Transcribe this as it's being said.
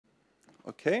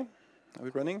Okay, are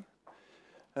we running?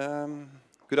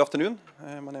 Good afternoon.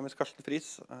 My name is Karsten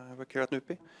Friis. I work here at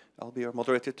NUPI. I'll be your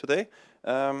moderator today.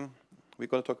 We're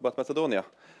going to talk about Macedonia.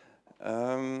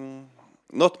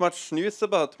 Not much news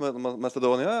about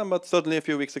Macedonia, but certainly a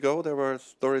few weeks ago there were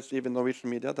stories, even in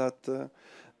Norwegian media, that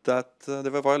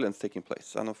there were violence taking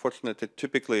place. And unfortunately,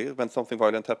 typically when something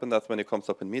violent happens, that's when it comes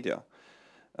up in media.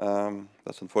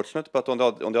 That's unfortunate, but on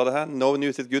the other hand, no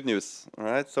news is good news. All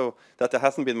right, so that there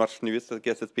hasn't been much news, I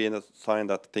guess it's been a sign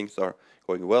that things are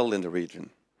going well in the region.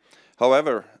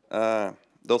 However,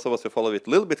 those of us who follow it a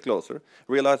little bit closer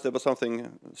realized there was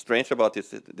something strange about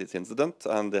this incident,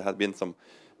 and there had been some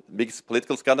big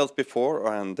political scandals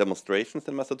before and demonstrations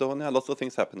in Macedonia, lots of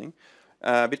things happening.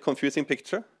 A bit confusing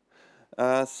picture.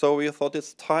 So we thought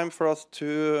it's time for us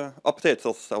to update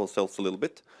ourselves a little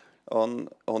bit on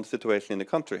the situation in the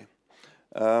country.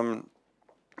 Here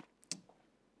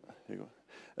you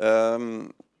go.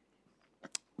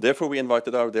 Therefore, we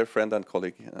invited our dear friend and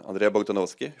colleague Andreja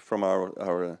Bogdanovski from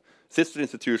our sister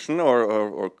institution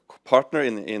or partner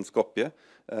in Skopje,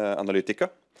 Analytica,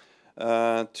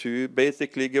 to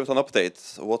basically give us an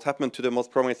update on what happened to the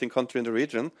most promising country in the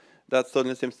region that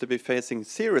suddenly seems to be facing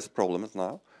serious problems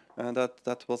now, and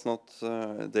that was not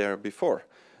there before.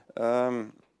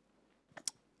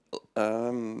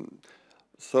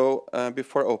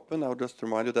 Before I open, I'll just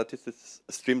remind you that this is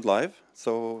streamed live,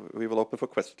 so we will open for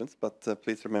questions, but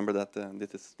please remember that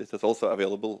this is also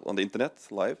available on the internet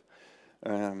live.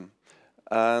 And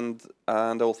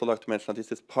I also like to mention that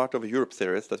this is part of a Europe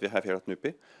series that we have here at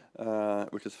NUPI,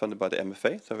 which is funded by the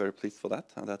MFA, so I'm very pleased for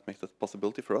that, and that makes it a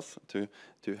possibility for us to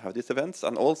have these events.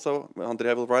 And also,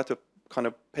 Andrea will write a kind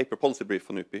of paper policy brief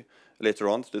for NUPI later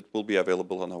on, so it will be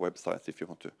available on our website if you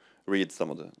want to read some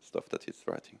of the stuff that he's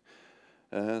writing.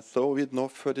 So with no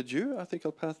further ado, I think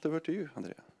I'll pass the word to you,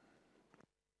 Andrea.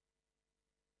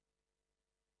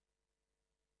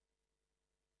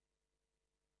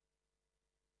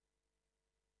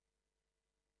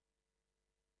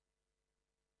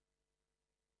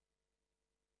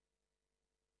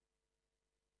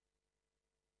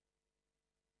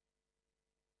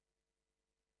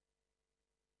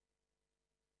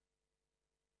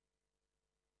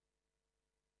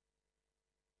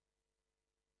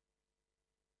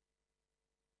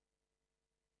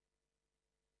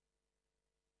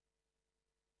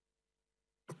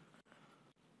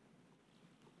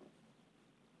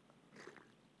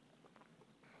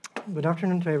 Good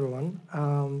afternoon to everyone.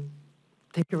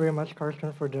 Thank you very much,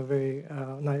 Karsten, for the very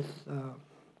nice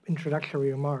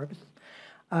introductory remarks.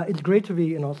 It's great to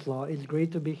be in Oslo. It's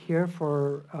great to be here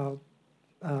for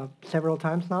several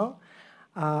times now.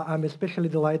 I'm especially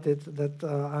delighted that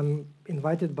I'm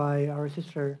invited by our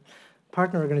sister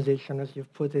partner organization, as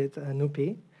you've put it,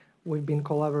 NUPI. We've been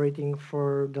collaborating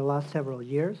for the last several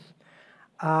years.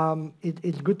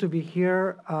 It's good to be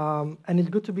here, and it's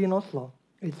good to be in Oslo.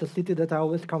 It's a city that I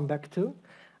always come back to,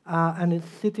 and it's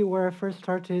a city where I first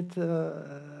started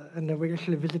and we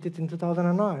actually visited in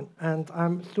 2009. And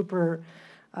I'm super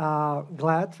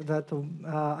glad that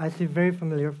I see very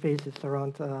familiar faces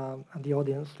around the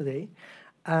audience today.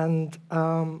 And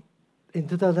in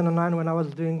 2009, when I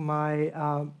was doing my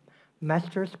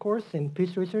master's course in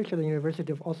peace research at the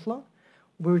University of Oslo,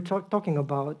 we were talking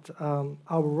about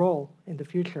our role in the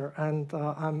future, and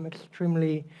I'm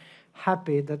extremely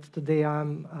happy that today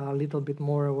I'm a little bit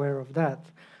more aware of that.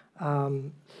 Back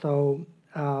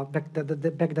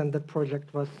then that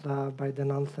project was by the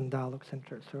Nansen Dialogue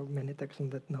Center, so many thanks on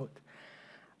that note.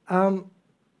 I'm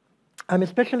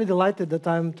especially delighted that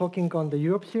I'm talking on the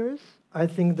Europe series. I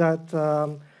think that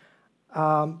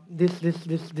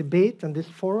this debate and this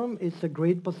forum is a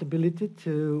great possibility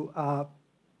to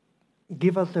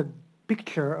give us a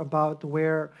picture about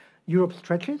where Europe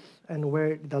stretches and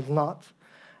where it does not.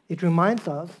 It reminds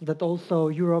us that also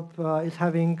Europe is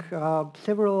having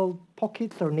several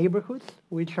pockets or neighborhoods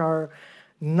which are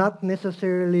not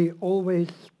necessarily always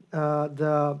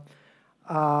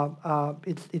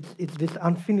it's this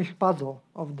unfinished puzzle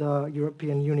of the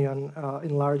European Union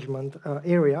enlargement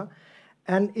area,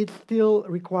 and it still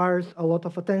requires a lot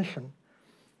of attention.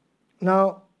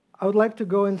 Now, I would like to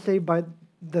go and say by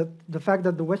the fact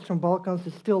that the Western Balkans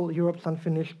is still Europe's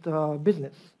unfinished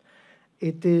business.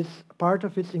 It is part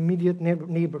of its immediate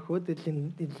neighborhood. It's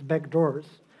in its back doors.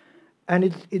 And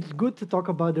it's good to talk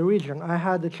about the region. I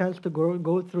had the chance to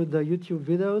go through the YouTube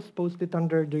videos posted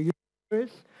under the YouTube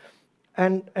series,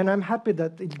 and I'm happy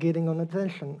that it's getting on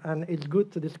attention. And it's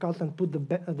good to discuss and put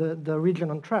the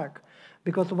region on track,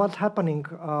 because what's happening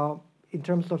in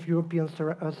terms of European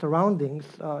surroundings,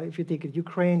 if you take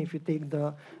Ukraine, if you take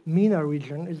the MENA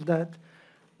region, is that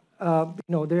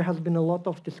there has been a lot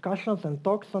of discussions and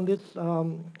talks on these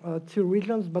two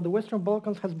regions, but the Western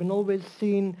Balkans has been always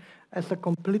seen as a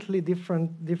completely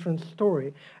different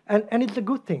story. And it's a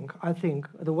good thing, I think.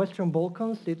 The Western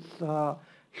Balkans,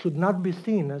 should not be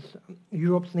seen as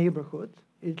Europe's neighborhood.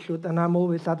 It should, and I'm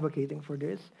always advocating for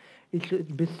this, it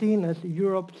should be seen as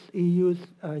EU's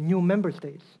new member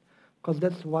states, because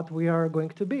that's what we are going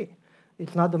to be.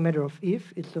 It's not a matter of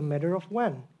if, it's a matter of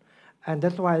when. And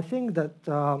that's why I think that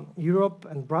Europe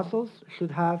and Brussels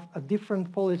should have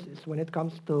different policies when it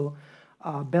comes to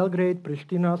Belgrade,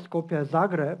 Pristina, Skopje,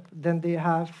 Zagreb than they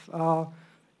have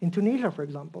in Tunisia, for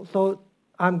example. So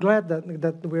I'm glad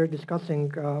that we're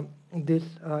discussing this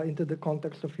into the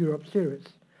context of Europe series.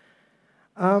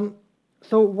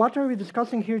 So what are we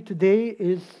discussing here today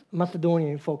is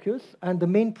Macedonia in focus, and the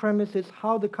main premise is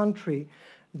how the country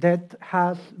that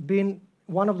has been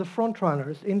one of the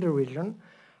frontrunners in the region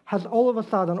has all of a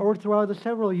sudden, or throughout the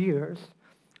several years,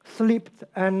 slipped,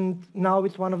 and now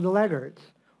it's one of the laggards.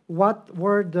 What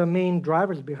were the main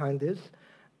drivers behind this,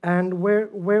 and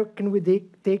where can we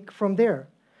take from there?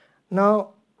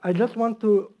 Now, I just want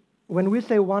to, when we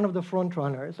say one of the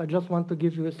frontrunners, I just want to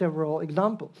give you several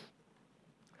examples.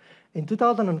 In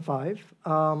 2005,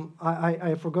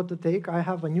 I forgot to take, I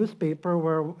have a newspaper,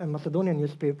 a Macedonian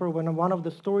newspaper, when one of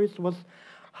the stories was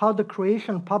how the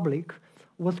Croatian public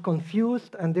was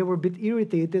confused and they were a bit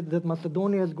irritated that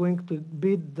Macedonia is going to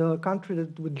be the country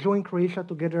that would join Croatia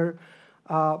together,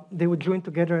 they would join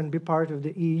together and be part of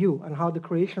the EU, and how the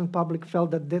Croatian public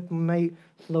felt that that may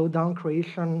slow down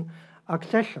Croatian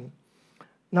accession.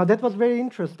 Now that was very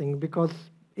interesting because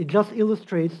it just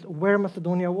illustrates where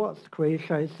Macedonia was.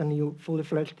 Croatia is a new, fully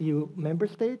fledged EU member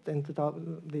state, and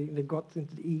they got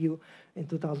into the EU in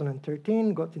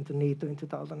 2013, got into NATO in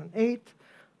 2008.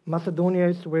 Macedonia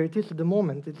is where it is at the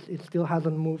moment. It still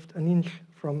hasn't moved an inch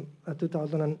from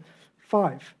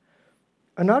 2005.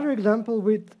 Another example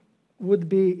would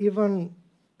be even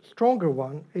stronger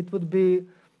one. It would be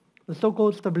the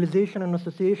so-called Stabilization and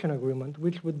Association Agreement,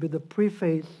 which would be the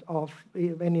preface of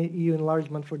any EU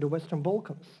enlargement for the Western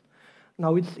Balkans.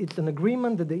 Now, it's an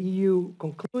agreement that the EU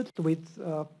concludes with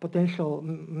potential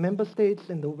member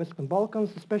states in the Western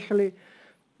Balkans, especially,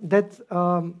 that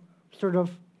sort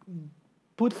of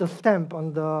puts a stamp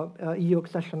on the EU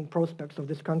accession prospects of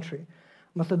this country.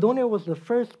 Macedonia was the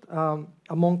first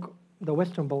among the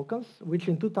Western Balkans, which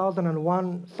in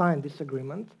 2001 signed this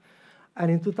agreement, and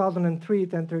in 2003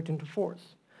 it entered into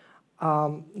force.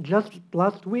 Just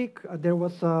last week, there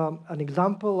was an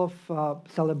example of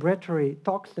celebratory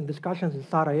talks and discussions in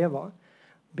Sarajevo,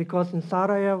 because in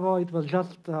Sarajevo it was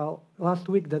just last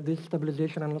week that this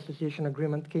Stabilization and Association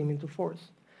Agreement came into force.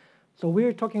 So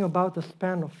we're talking about a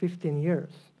span of 15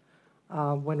 years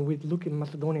when we look in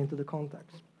Macedonia into the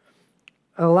context.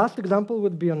 A last example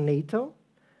would be on NATO.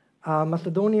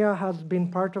 Macedonia has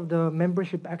been part of the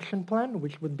Membership Action Plan,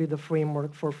 which would be the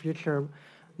framework for future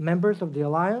members of the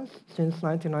alliance since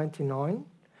 1999.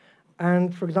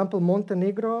 And for example,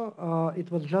 Montenegro,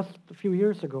 it was just a few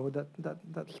years ago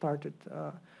that started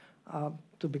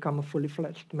to become a fully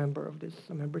fledged member of this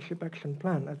Membership Action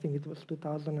Plan. I think it was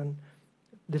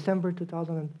December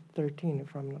 2013,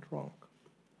 if I'm not wrong.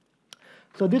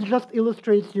 So this just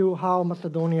illustrates you how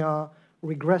Macedonia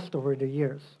regressed over the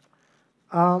years.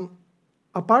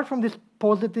 Apart from these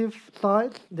positive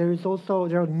sides, there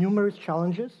are numerous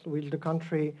challenges which the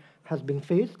country has been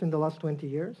faced in the last 20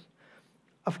 years.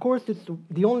 Of course, it's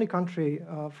the only country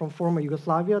from former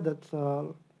Yugoslavia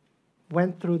that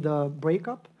went through the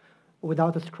breakup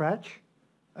without a scratch.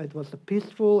 It was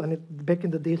peaceful, and back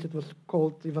in the days it was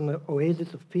called even an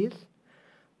oasis of peace.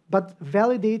 But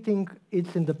validating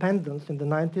its independence in the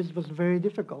 90s was very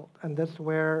difficult, and that's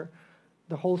where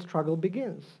the whole struggle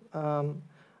begins.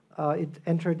 It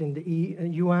entered in the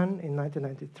UN in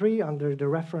 1993 under the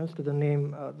reference to the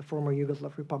name the former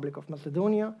Yugoslav Republic of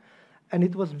Macedonia, and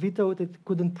it was vetoed. It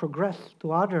couldn't progress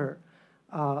to other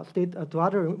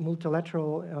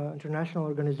multilateral international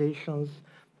organizations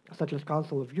such as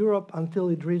Council of Europe until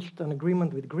it reached an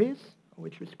agreement with Greece,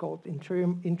 which was called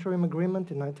interim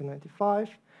agreement in 1995,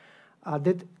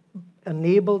 that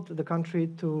enabled the country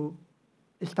to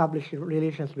establish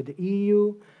relations with the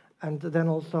EU and then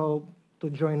also to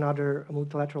join other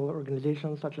multilateral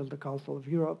organizations such as the Council of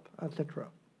Europe, etc.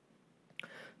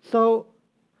 So,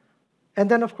 and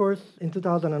then of course in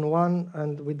 2001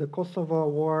 and with the Kosovo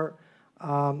war,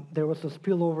 there was a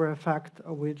spillover effect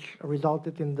which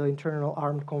resulted in the internal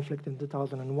armed conflict in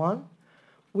 2001,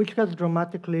 which has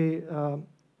dramatically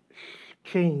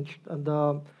changed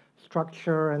the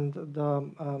structure and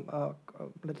the,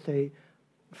 let's say,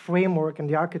 framework and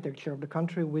the architecture of the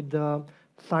country with the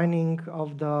signing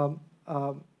of the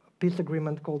peace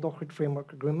agreement called Ohrid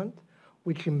Framework Agreement,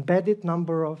 which embedded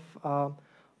number of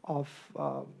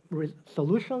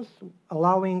solutions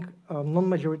allowing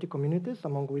non-majority communities,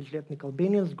 among which the ethnic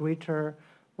Albanians, greater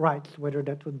rights, whether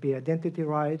that would be identity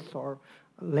rights or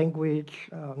language,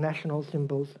 national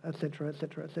symbols, etc.,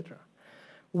 etc., etc.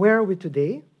 Where are we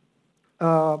today?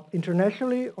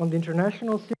 Internationally, on the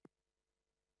international scene,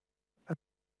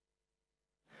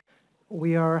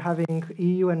 we are having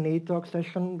EU and NATO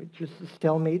accession, which is a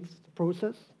stalemate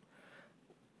process.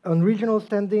 On regional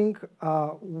standing,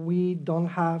 we don't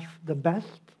have the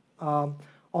best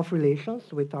of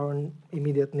relations with our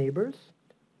immediate neighbors,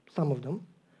 some of them.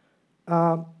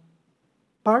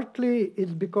 Partly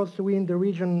it's because we in the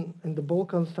region, in the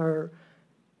Balkans, are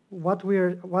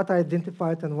what I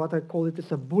identified and what I call it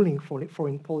is a bullying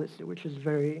foreign policy, which is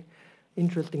very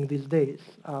interesting these days.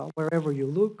 Wherever you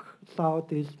look,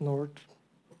 south, east, north,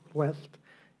 west,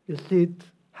 you see it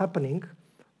happening.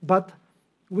 But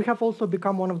we have also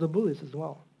become one of the bullies as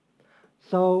well.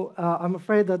 So I'm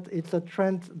afraid that it's a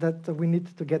trend that we need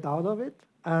to get out of it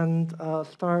and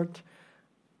start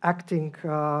acting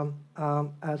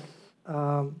as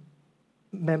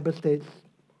member states,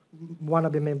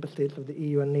 wannabe member states of the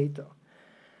EU and NATO.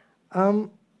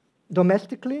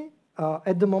 Domestically,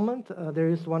 at the moment, there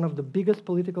is one of the biggest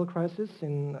political crises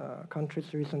in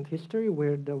country's recent history,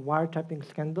 where the wiretapping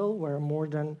scandal, where more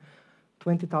than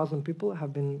 20,000 people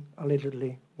have been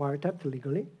allegedly wiretapped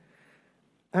illegally.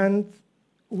 And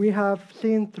we have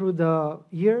seen through the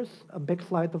years a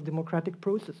backslide of democratic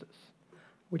processes,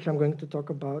 which I'm going to talk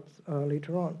about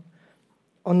later on.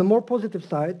 On the more positive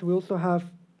side, we also have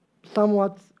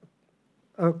somewhat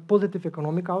a positive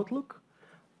economic outlook,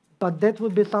 but that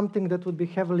would be something that would be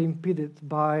heavily impeded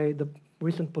by the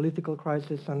recent political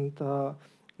crisis and the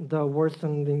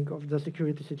worsening of the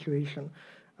security situation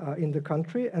in the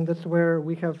country, and that's where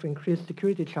we have increased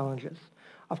security challenges.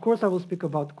 Of course, I will speak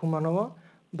about Kumanova,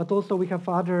 but also we have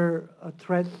other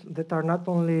threats that are not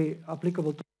only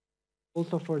applicable to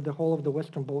also for the whole of the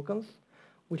Western Balkans,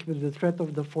 which is the threat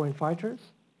of the foreign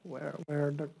fighters, which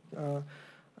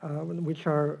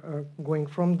are going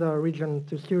from the region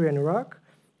to Syria and Iraq,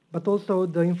 but also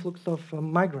the influx of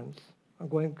migrants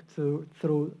going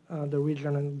through the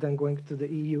region and then going to the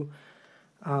EU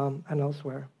and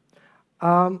elsewhere.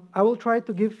 I will try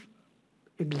to give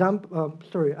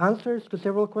answers to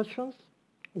several questions.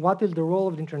 What is the role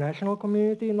of the international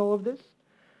community in all of this?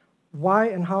 Why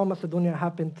and how Macedonia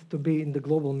happened to be in the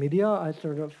global media? I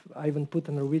even put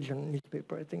a Norwegian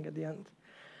newspaper, I think, at the end.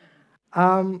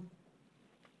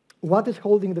 What is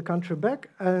holding the country back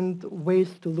and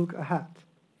ways to look ahead?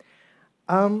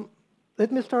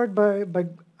 Let me start by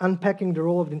unpacking the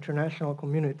role of the international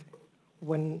community.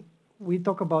 When we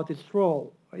talk about its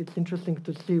role, it's interesting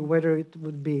to see whether it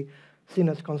would be seen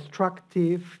as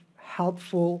constructive,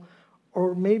 helpful,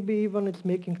 or maybe even it's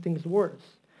making things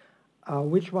worse.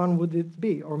 Which one would it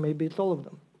be? Or maybe it's all of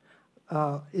them.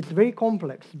 It's very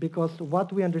complex because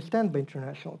what we understand by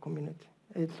international community,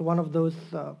 it's one of those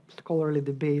scholarly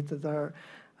debates that are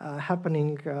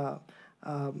happening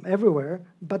everywhere.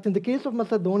 But in the case of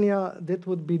Macedonia, that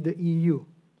would be the EU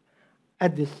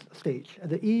at this stage.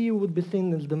 The EU would be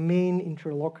seen as the main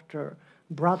interlocutor.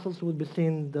 Brussels would be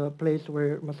seen the place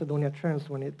where Macedonia turns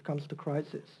when it comes to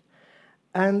crisis.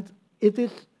 And it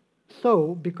is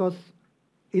so because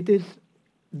it is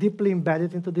deeply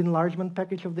embedded into the enlargement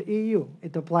package of the EU.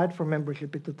 It applied for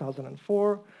membership in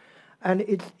 2004. And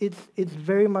it's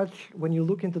very much, when you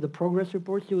look into the progress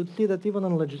reports, you would see that even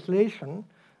on legislation,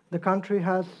 the country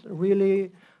has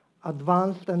really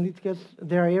advanced, and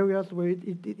there are areas where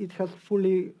it has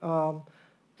fully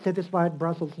satisfied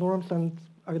Brussels norms and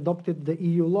adopted the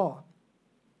EU law.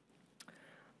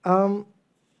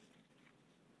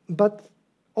 But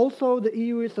also the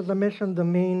EU is, as I mentioned, the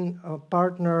main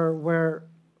partner where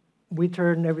we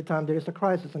turn every time there is a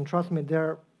crisis, and trust me,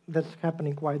 that's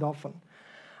happening quite often.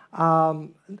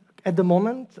 At the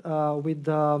moment, with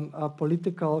the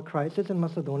political crisis in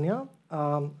Macedonia,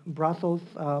 Brussels,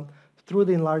 through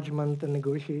the enlargement and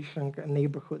negotiation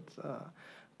neighborhood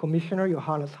commissioner,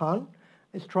 Johannes Hahn,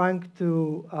 is trying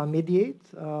to mediate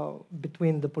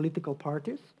between the political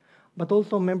parties, but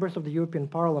also members of the European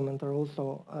Parliament are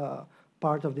also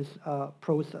part of this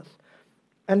process.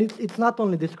 And it's not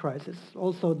only this crisis,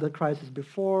 also the crisis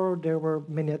before. There were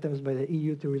many attempts by the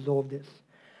EU to resolve this.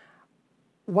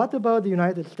 What about the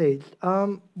United States?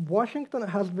 Washington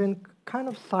has been kind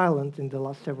of silent in the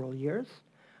last several years.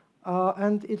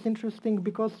 And it's interesting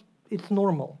because it's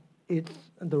normal. It's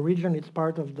the region, it's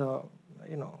part of the,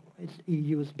 it's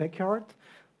EU's backyard.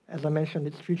 as I mentioned,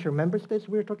 its future member states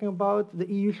we're talking about, the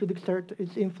EU should exert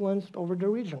its influence over the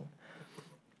region.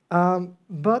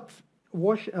 But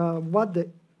what the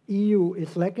EU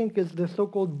is lacking is the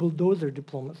so-called bulldozer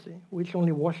diplomacy, which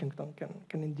only Washington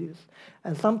can induce.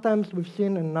 And sometimes we've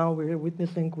seen, and now we're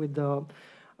witnessing with the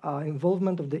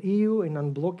involvement of the EU in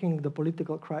unblocking the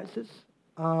political crisis,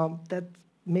 that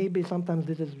maybe sometimes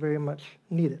this is very much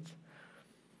needed.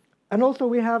 And also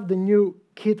we have the new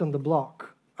kid on the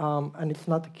block, and it's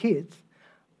not a kid,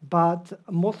 but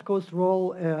Moscow's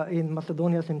role in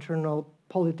Macedonia's internal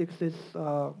politics is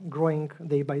growing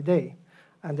day by day.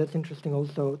 And that's interesting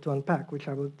also to unpack, which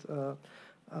I would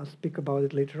speak about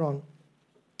it later on.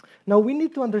 Now, we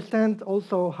need to understand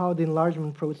also how the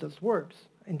enlargement process works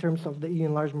in terms of the EU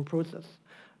enlargement process,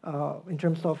 in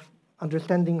terms of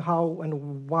understanding how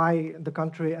and why the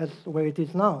country is where it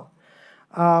is now.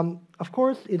 Of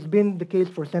course, it's been the case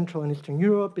for Central and Eastern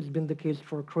Europe. It's been the case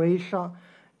for Croatia.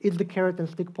 It's the carrot and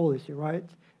stick policy, right?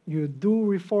 You do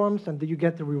reforms and you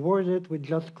get rewarded with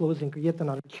just closing yet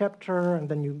another chapter, and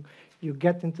then you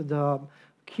get into the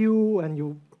queue and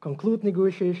you conclude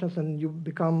negotiations and you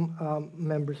become a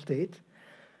member state.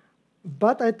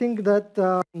 But I think that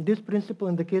this principle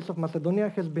in the case of Macedonia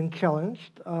has been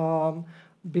challenged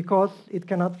because it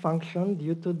cannot function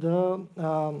due to the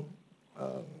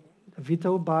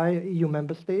veto by EU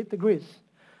member state Greece.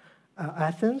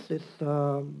 Athens is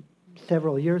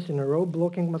several years in a row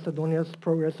blocking Macedonia's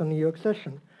progress on EU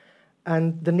accession.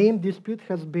 And the name dispute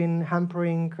has been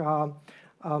hampering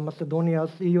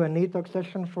Macedonia's EU and NATO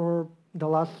accession for the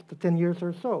last 10 years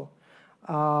or so.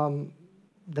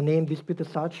 The name dispute is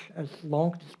such as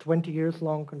long, it's 20 years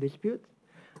long dispute.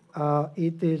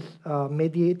 It is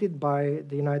mediated by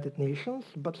the United Nations,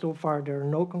 but so far there are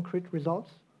no concrete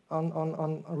results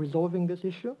on resolving this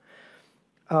issue.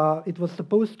 It was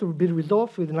supposed to be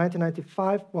resolved with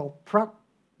 1995, well,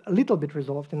 a little bit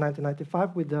resolved in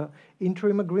 1995 with the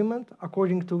interim agreement,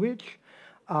 according to which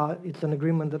it's an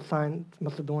agreement that signed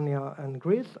Macedonia and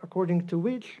Greece, according to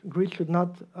which Greece should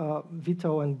not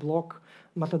veto and block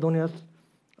Macedonia's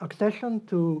accession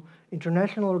to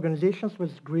international organizations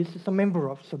which Greece is a member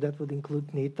of, so that would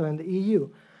include NATO and the EU.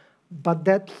 But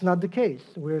that's not the case.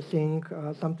 We're seeing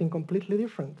something completely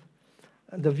different.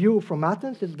 The view from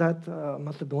Athens is that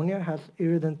Macedonia has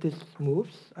irredentist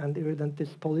moves and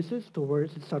irredentist policies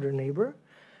towards its southern neighbor.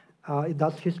 It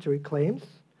does history claims.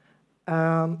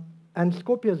 And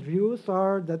Skopje's views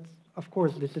are that, of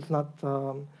course, this is not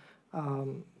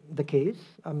the case.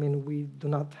 I mean, we do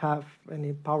not have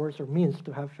any powers or means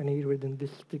to have any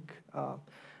irredentistic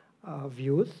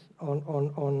views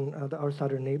on our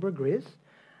southern neighbor, Greece.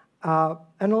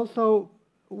 And also,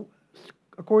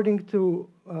 according to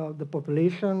the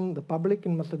population, the public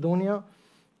in Macedonia,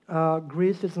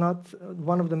 Greece is not,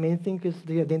 one of the main things is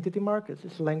the identity markers,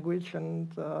 it's language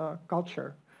and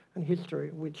culture and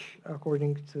history, which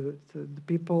according to the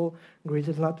people, Greece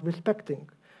is not respecting.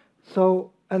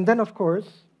 So, and then of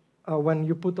course, when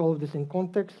you put all of this in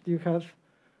context, you have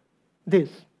this.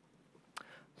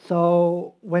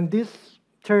 So when this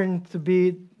turned to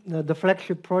be the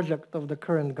flagship project of the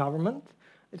current government,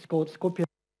 it's called Skopje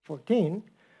 14,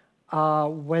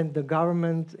 when the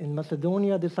government in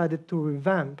Macedonia decided to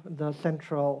revamp the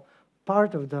central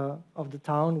part of the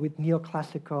town with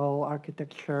neoclassical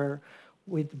architecture,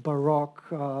 with Baroque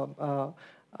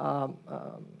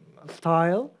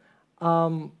style.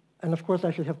 And of course,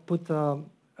 I should have put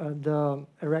the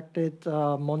erected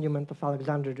monument of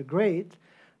Alexander the Great.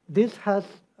 This has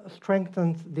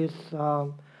strengthened this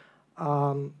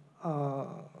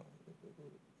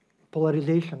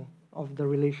polarization of the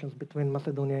relations between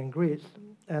Macedonia and Greece,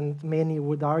 and many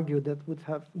would argue that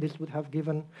this would have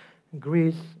given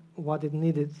Greece what it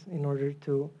needed in order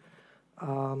to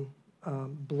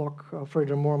block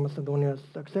furthermore Macedonia's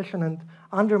accession and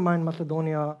undermine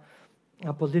Macedonia's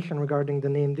position regarding the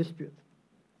name dispute.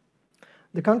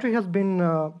 The country has been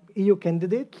EU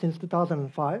candidate since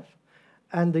 2005,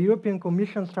 and the European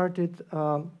Commission started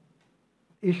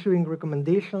issuing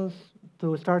recommendations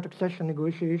to start accession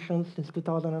negotiations since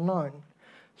 2009.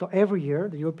 So every year,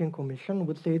 the European Commission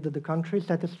would say that the country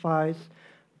satisfies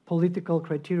political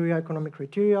criteria, economic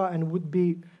criteria, and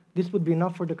this would be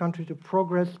enough for the country to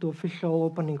progress to official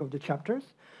opening of the chapters.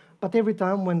 But every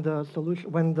time when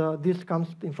this comes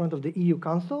in front of the EU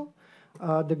Council,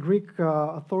 the Greek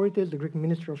authorities, the Greek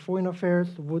Ministry of Foreign Affairs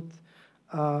would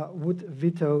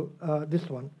veto this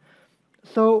one.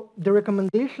 So the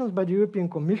recommendations by the European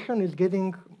Commission is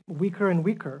getting weaker and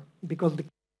weaker because the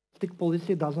stick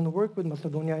policy doesn't work with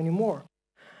Macedonia anymore.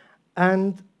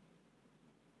 And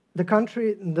the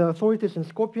authorities in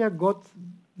Skopje got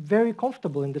very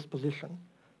comfortable in this position.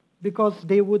 because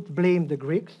they would blame the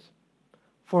Greeks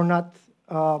for not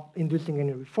inducing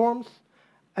any reforms.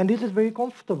 And this is very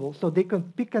comfortable. So they can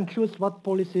pick and choose what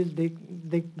policies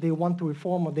they want to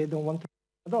reform or they don't want to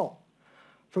reform at all.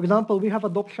 For example, we have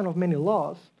adoption of many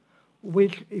laws,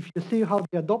 which, if you see how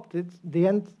they adopted, the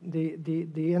end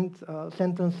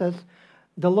sentence says,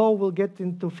 the law will get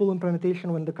into full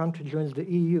implementation when the country joins the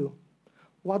EU.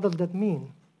 What does that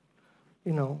mean?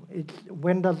 You know,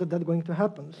 when does that going to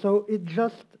happen? So it's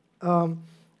just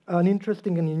an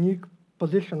interesting and unique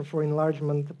position for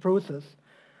enlargement process.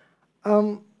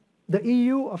 The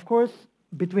EU, of course,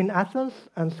 between Athens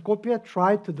and Skopje,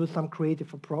 tried to do some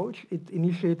creative approach. It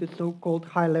initiated so-called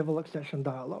high-level accession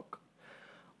dialogue,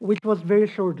 which was very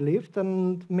short-lived,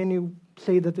 and many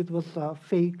say that it was a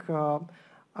fake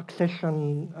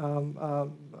accession,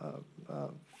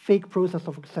 fake process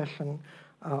of accession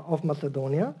of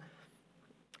Macedonia,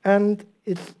 and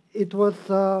it was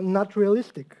not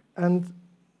realistic. And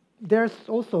there's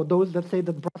also those that say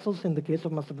that Brussels, in the case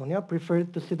of Macedonia,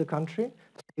 preferred to see the country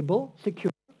stable,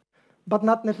 secure, but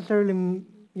not necessarily,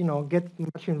 you know, get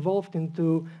much involved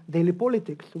into daily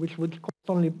politics, which would cause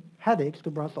only headaches to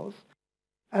Brussels.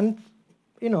 And,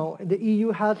 you know, the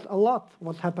EU has a lot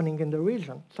what's happening in the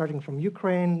region, starting from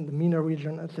Ukraine, the MENA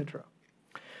region, etc.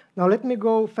 Now, let me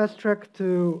go fast track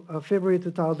to February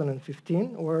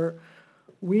 2015, where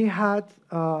we had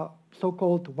a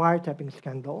so-called wiretapping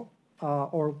scandal,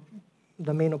 or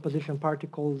the main opposition party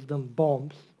calls them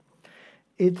bombs.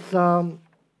 It's a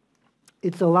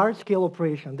large-scale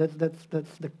operation. That's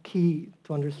the key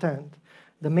to understand.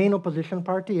 The main opposition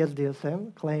party,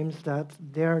 SDSM, claims that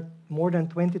there are more than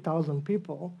 20,000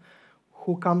 people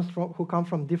who come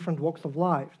from different walks of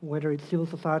life, whether it's civil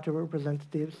society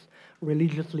representatives,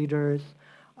 religious leaders,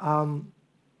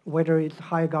 whether it's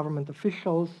high government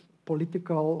officials,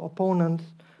 political opponents,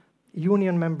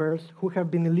 union members who have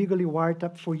been illegally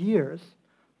wiretapped for years.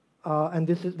 And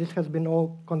this has been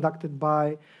all conducted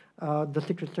by the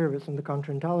Secret Service and the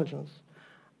counterintelligence.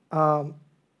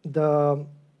 The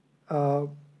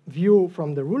view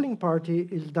from the ruling party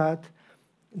is that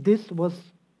this was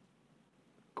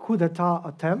coup d'etat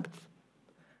attempt,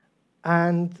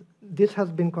 and this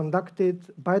has been conducted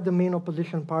by the main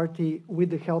opposition party with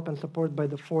the help and support by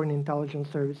the foreign intelligence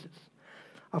services.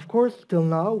 Of course, till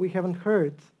now, we haven't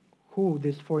heard who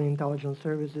these foreign intelligence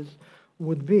services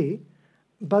would be,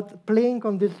 but playing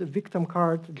on this victim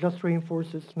card just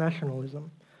reinforces nationalism.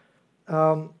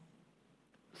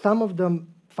 Some of the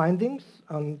findings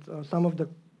and some of the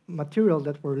material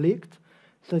that were leaked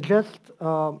suggest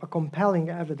a compelling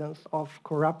evidence of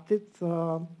corrupted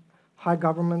high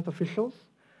government officials,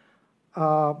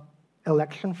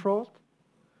 election fraud,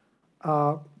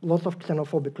 lots of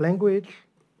xenophobic language,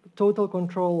 total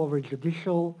control over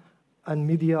judicial and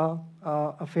media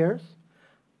affairs,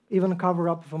 even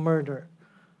cover-up of a murder.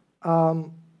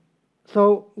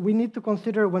 So we need to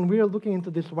consider, when we are looking into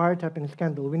this wiretapping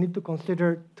scandal, we need to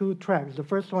consider two tracks. The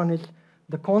first one is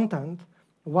the content.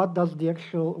 What do the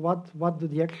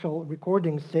actual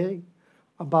recordings say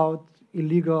about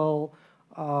illegal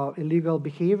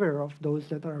behavior of those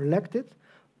that are elected?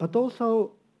 But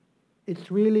also, it's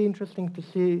really interesting to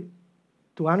see,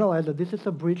 to analyze that this is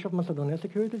a breach of Macedonia's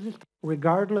security system,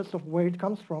 regardless of where it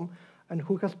comes from and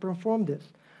who has performed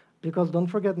this. Because don't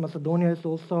forget, Macedonia is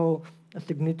also a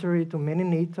signatory to many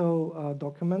NATO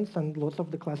documents, and lots of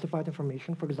the classified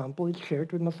information, for example, is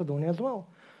shared with Macedonia as well.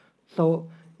 So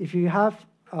if you have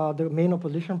the main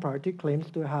opposition party claims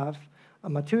to have a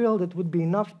material that would be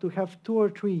enough to have 2 or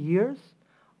 3 years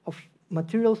of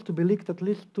materials to be leaked at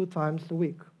least 2 times a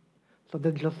week. So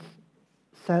that just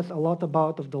says a lot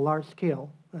about of the large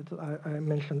scale that I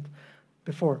mentioned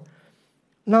before.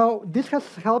 Now, this has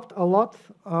helped a lot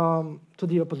to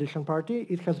the opposition party.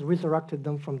 It has resurrected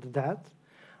them from the dead.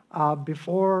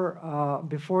 Before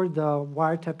the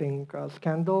wiretapping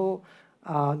scandal,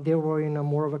 they were in a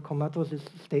more of a comatose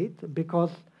state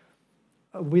because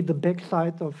with the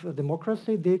backside of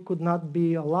democracy, they could not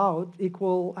be allowed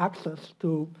equal access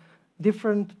to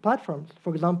different platforms.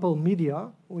 For example, media,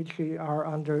 which are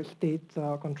under state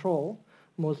control,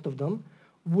 most of them,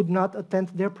 would not attend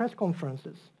their press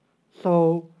conferences.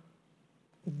 So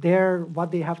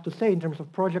what they have to say in terms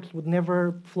of projects would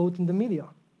never float in the media.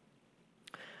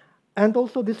 And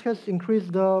also this has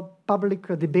increased the public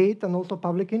debate and also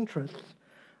public interest.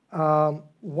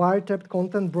 Wiretapped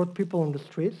content brought people on the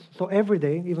streets. So every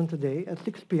day, even today, at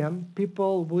 6 p.m.,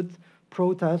 people would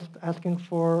protest asking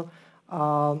for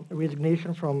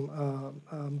resignation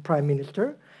from Prime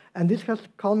Minister. And this has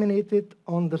culminated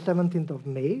on the 17th of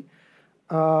May.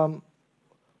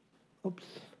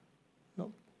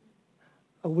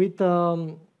 With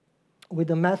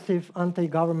with a massive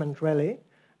anti-government rally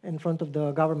in front of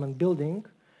the government building,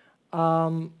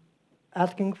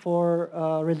 asking for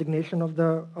resignation of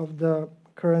the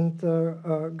current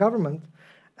government.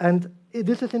 And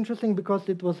this is interesting because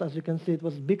it was, as you can see, it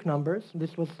was big numbers.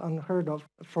 This was unheard of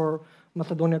for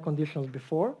Macedonia conditions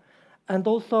before. And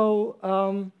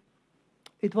also,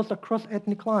 it was across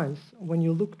ethnic lines. When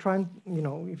you look,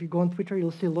 if you go on Twitter,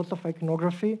 you'll see lots of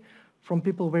iconography from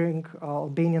people wearing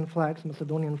Albanian flags,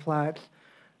 Macedonian flags.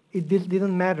 This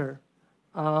didn't matter.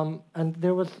 And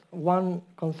there was one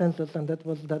consensus, and that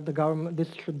was that the government,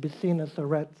 this should be seen as a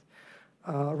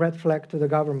red flag to the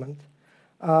government.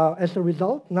 As a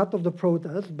result, not of the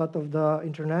protests, but of the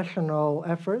international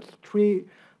efforts, 3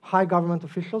 high government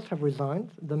officials have resigned: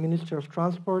 the Minister of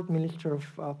Transport, Minister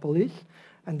of Police,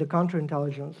 and the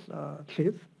counterintelligence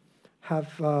chief have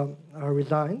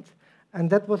resigned. And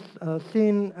that was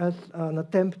seen as an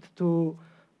attempt to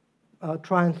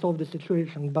try and solve the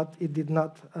situation, but it did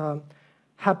not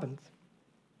happen.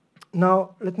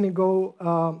 Now, let me go,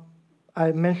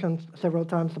 I mentioned several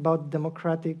times about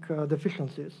democratic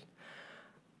deficiencies.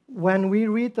 When we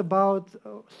read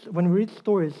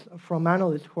stories from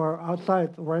analysts who are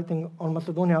outside, writing on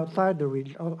Macedonia outside the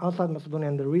region, outside Macedonia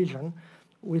and the region,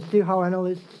 we see how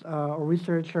analysts or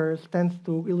researchers tend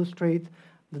to illustrate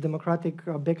the democratic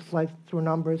backslide through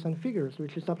numbers and figures,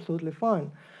 which is absolutely fine.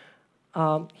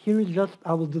 Here is just,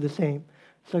 I will do the same.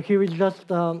 So here is just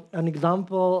an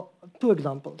example, 2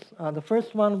 examples. The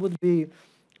first one would be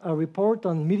a report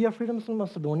on media freedoms in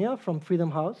Macedonia from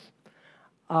Freedom House.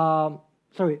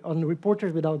 On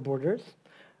Reporters Without Borders.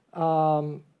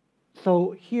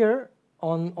 So here,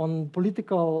 on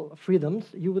political freedoms,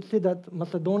 you would see that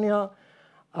Macedonia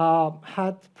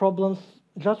had problems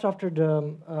just after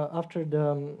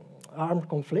the armed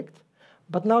conflict.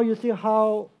 But now you see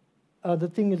how the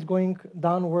thing is going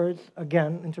downwards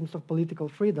again in terms of political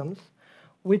freedoms,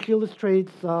 which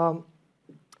illustrates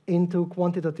into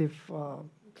quantitative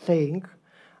saying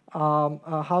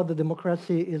how the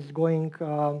democracy is going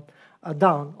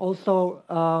down. Also,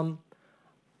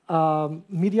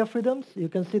 media freedoms, you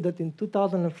can see that in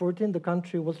 2014 the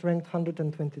country was ranked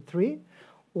 123,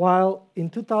 while in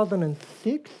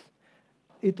 2006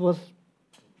 it was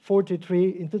 43,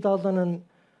 in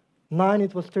 2009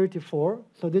 it was 34,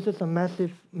 so this is a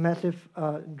massive, massive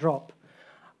drop.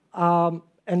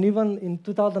 And even in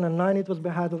 2009 it was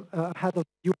ahead of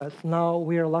the US, now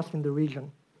we are last in the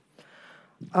region.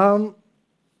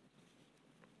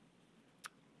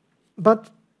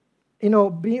 But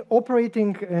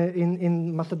operating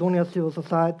in Macedonia civil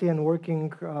society and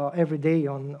working every day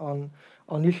on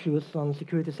issues on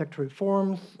security sector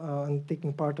reforms and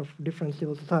taking part of different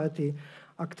civil society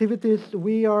activities,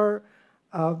 we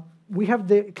have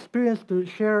the experience to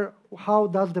share how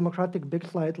does democratic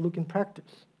backslide look in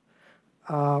practice.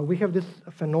 We have this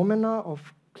phenomena of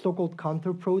so-called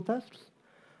counter-protests,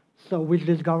 so which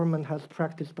this government has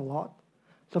practiced a lot.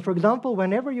 So for example,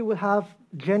 whenever you would have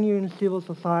genuine civil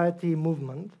society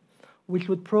movement, which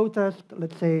would protest,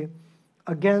 let's say,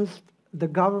 against the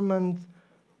government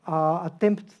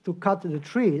attempt to cut the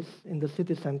trees in the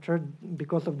city center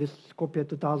because of this Skopje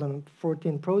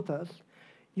 2014 protest,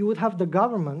 you would have the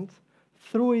government,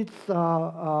 through its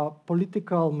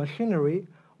political machinery,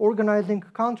 organizing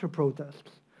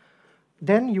counter-protests.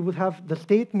 Then you would have the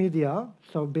state media,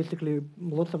 so basically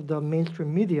lots of the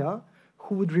mainstream media,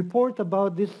 who would report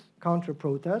about this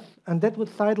counter-protests, and that would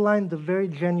sideline the very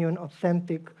genuine,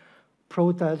 authentic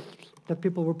protests that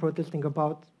people were protesting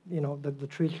about, that the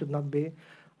trees should not be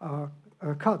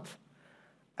cut.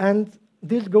 And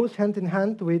this goes hand in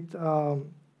hand with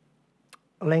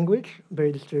language,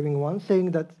 very disturbing one,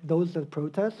 saying that those that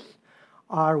protest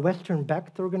are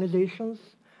Western-backed organizations,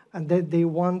 and that they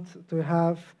want to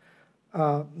have,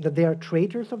 that they are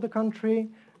traitors of the country,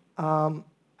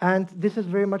 and this is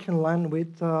very much in line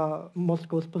with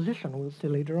Moscow's position, we'll see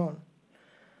later on.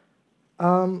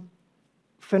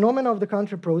 Phenomena of the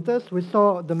counter-protests, we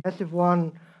saw the massive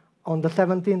one on the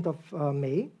 17th of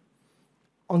May.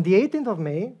 On the 18th of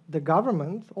May, the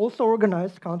government also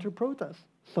organized counter-protests.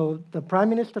 So the Prime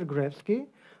Minister Gruevski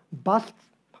bussed,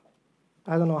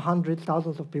 I don't know, hundreds,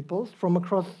 thousands of people from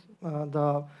across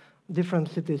the different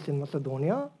cities in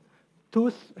Macedonia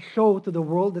to show to the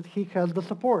world that he has the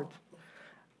support.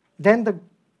 Then the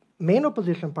main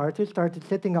opposition party started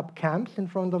setting up camps in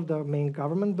front of the main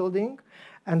government building,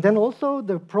 and then also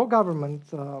the pro-government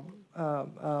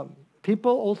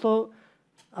people also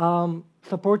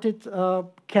supported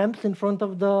camps in front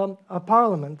of the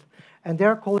parliament, and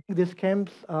they're calling these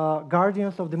camps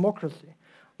guardians of democracy.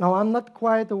 Now, I'm not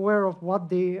quite aware of what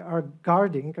they are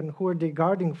guarding and who are they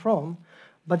guarding from,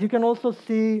 but you can also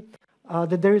see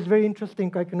that there is very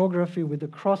interesting iconography with the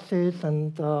crosses,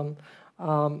 and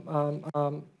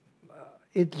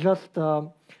it just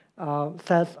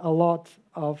says a lot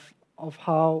of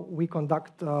how we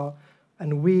conduct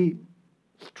and we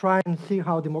try and see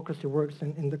how democracy works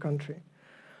in the country.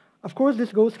 Of course,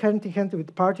 this goes hand in hand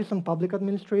with partisan public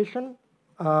administration.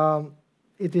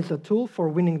 It is a tool for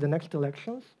winning the next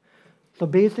elections. So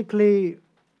basically,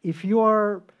 if you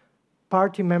are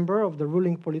party member of the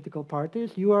ruling political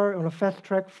parties, you are on a fast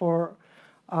track for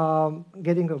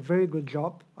getting a very good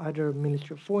job, either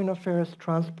Ministry of Foreign Affairs,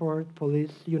 Transport,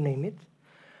 Police, you name it.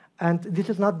 And this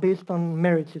is not based on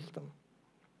merit system.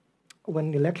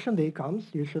 When election day comes,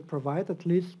 you should provide at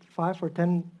least 5 or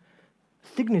 10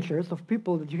 signatures of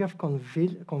people that you have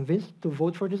convinced to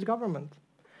vote for this government.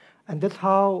 And that's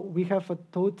how we have a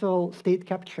total state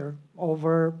capture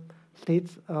over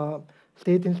state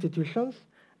institutions.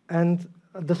 And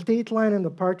the state line and the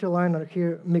party line are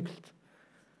here mixed.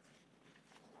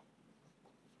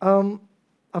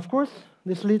 Of course,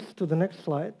 this leads to the next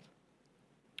slide,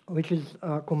 which is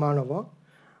Kumanovo.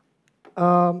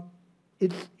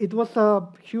 It was a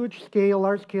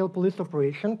large-scale police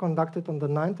operation conducted on the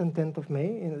 9th and 10th of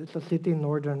May. It's a city in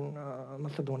northern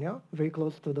Macedonia, very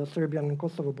close to the Serbian and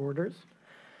Kosovo borders.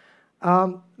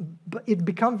 But it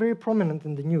became very prominent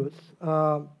in the news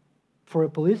for a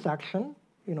police action.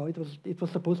 You know, it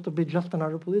was supposed to be just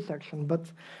another police action, but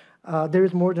there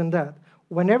is more than that.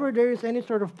 Whenever there is any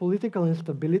sort of political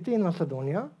instability in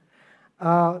Macedonia,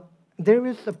 there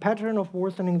is a pattern of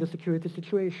worsening the security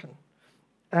situation.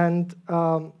 And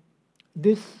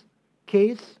this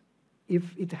case, if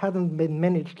it hadn't been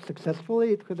managed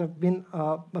successfully, it could have been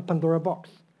a Pandora box,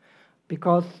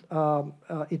 because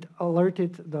it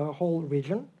alerted the whole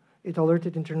region, it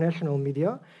alerted international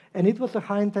media, and it was a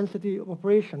high-intensity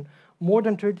operation. More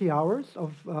than 30 hours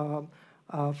of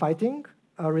fighting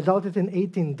resulted in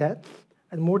 18 deaths,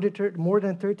 and more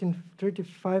than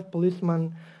 35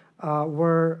 policemen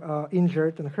were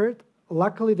injured and hurt.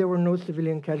 Luckily, there were no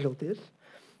civilian casualties.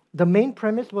 The main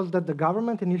premise was that the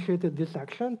government initiated this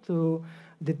action to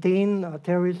detain a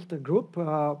terrorist group,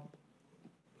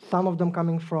 some of them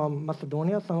coming from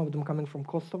Macedonia, some of them coming from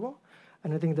Kosovo,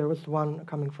 and I think there was one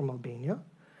coming from Albania.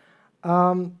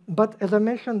 But as I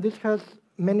mentioned, this has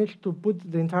managed to put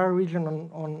the entire region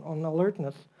on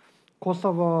alertness.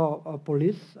 Kosovo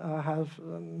police have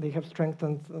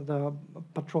strengthened the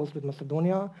patrols with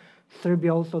Macedonia.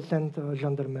 Serbia also sent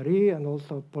gendarmerie and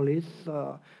also police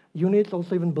units.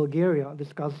 Also, even Bulgaria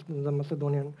discussed the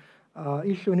Macedonian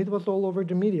issue, and it was all over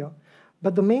the media.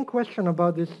 But the main question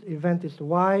about this event is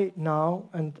why now,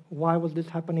 and why was this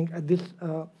happening at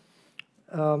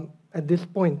this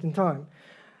point in time?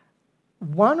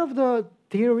 One of the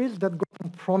theories that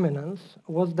got prominence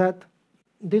was that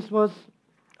this was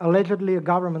allegedly a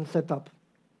government setup,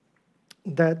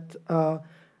 that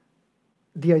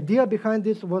the idea behind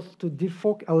this was to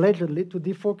allegedly to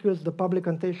defocus the public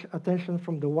attention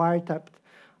from the wiretapped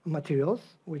materials,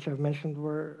 which I've mentioned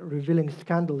were revealing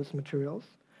scandalous materials,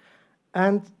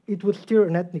 and it would stir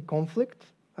an ethnic conflict,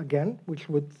 again, which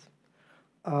would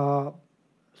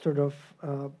sort of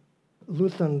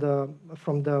loosen the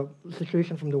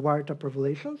situation from the wiretap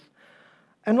revelations.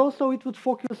 And also it would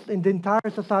focus in the entire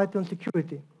society on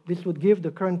security. This would give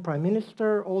the current prime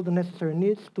minister all the necessary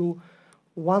needs to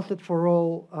once and for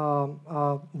all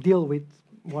deal with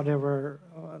whatever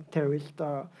terrorist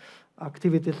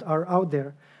activities are out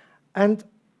there. And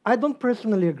I don't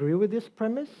personally agree with this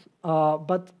premise,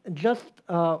 but just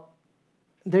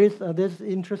there's this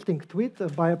interesting tweet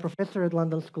by a professor at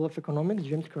London School of Economics,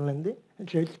 James Kerlinzi,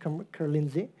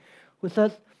 who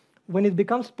says, when it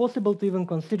becomes possible to even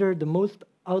consider the most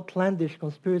outlandish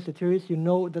conspiracy theories, you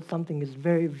know that something is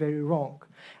very, very wrong.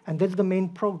 And that's the main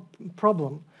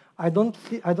problem. I don't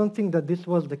think that this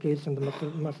was the case in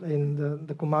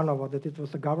the Kumanovo, that it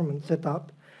was a government set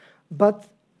up. But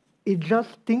it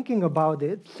just thinking about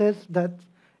it says that,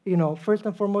 you know, first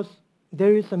and foremost,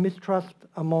 there is a mistrust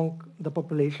among the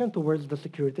population towards the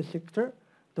security sector,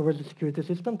 towards the security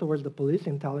system, towards the police,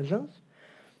 intelligence.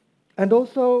 And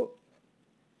also,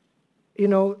 you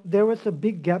know, there was a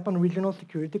big gap on regional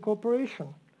security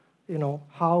cooperation. You know,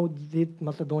 how did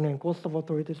Macedonia and Kosovo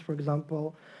authorities, for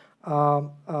example,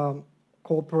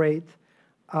 cooperate?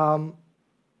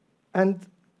 And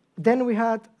then we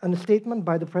had a statement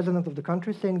by the president of the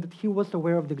country saying that he was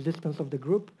aware of the existence of the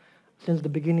group since the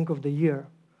beginning of the year.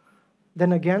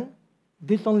 Then again,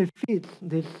 this only fits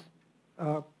this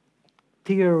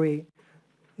theory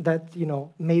that, you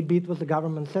know, maybe it was a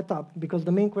government setup, because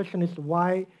the main question is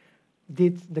why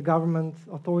did the government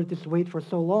authorities wait for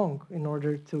so long in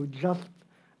order to just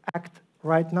act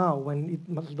right now when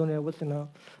Macedonia was in a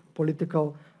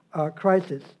political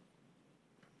crisis.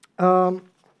 As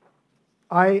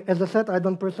I said, I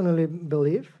don't personally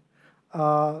believe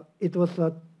it was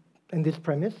in this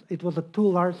premise. It was a too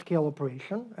large-scale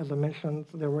operation. As I mentioned,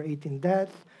 there were 18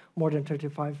 deaths, more than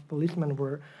 35 policemen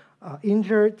were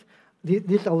injured.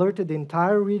 This alerted the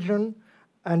entire region,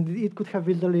 and it could have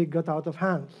easily got out of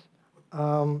hands.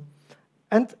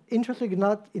 And interestingly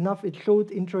enough, it showed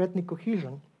interethnic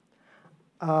cohesion.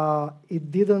 It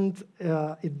didn't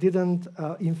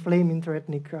inflame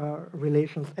interethnic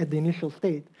relations at the initial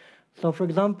state. So, for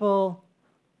example,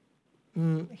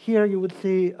 here you would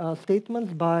see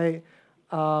statements by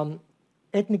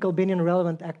ethnic Albanian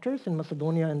relevant actors in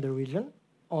Macedonia and the region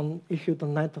issued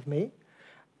on 9th of May.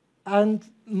 And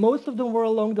most of them were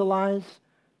along the lines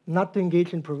not to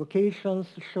engage in provocations,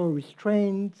 show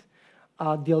restraint.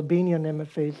 The Albanian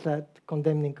MFA said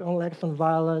condemning election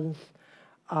violence.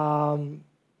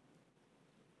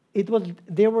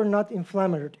 They were not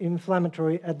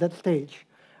inflammatory at that stage.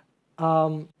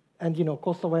 And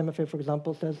Kosovo MFA, for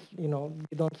example, says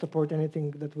they don't support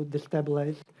anything that would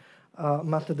destabilize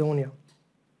Macedonia.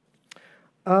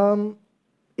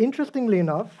 Interestingly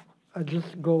enough, I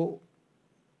just go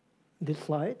this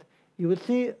slide. You will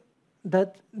see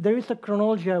that there is a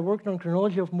chronology. I worked on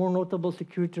chronology of more notable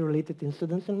security-related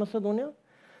incidents in Macedonia,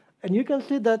 and you can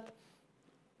see that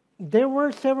there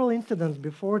were several incidents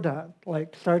before that,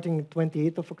 like starting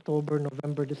 28th of October,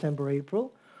 November, December,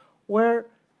 April, where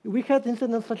we had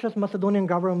incidents such as Macedonian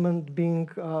government being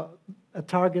a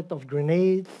target of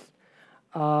grenades.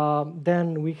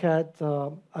 Then we had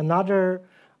another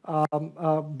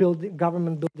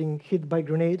government building hit by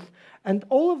grenades, and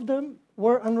all of them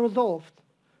were unresolved.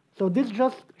 So this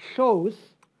just shows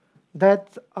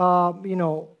that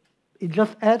it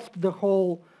just adds to the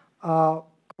whole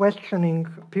questioning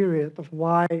period of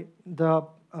why the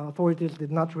authorities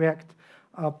did not react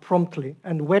promptly,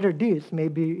 and whether this may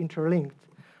be interlinked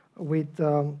with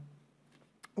the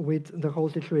whole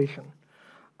situation.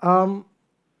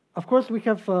 Of course, we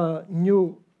have a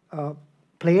new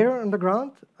player on the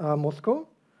ground, Moscow,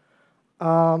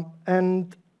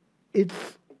 and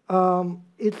it's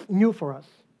new for us.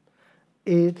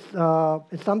 It's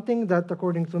something that,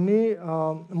 according to me,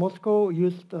 Moscow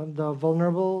used the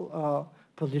vulnerable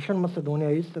position Macedonia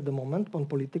is at the moment on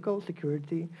political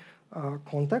security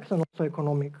context and also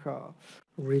economic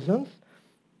reasons,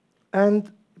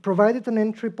 and provided an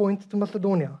entry point to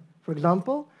Macedonia. For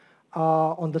example,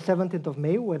 on the 17th of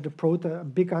May, where the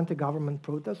big anti-government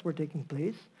protests were taking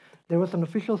place, there was an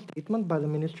official statement by the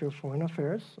Ministry of Foreign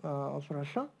Affairs of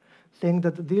Russia saying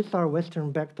that these are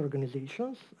Western-backed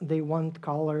organizations. They want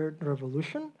colored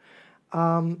revolution.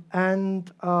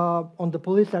 And on the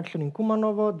police action in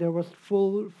Kumanovo, there was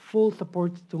full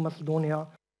support to Macedonia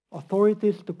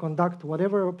authorities to conduct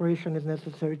whatever operation is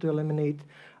necessary to eliminate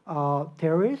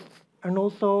terrorists. And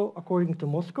also, according to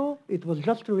Moscow, it was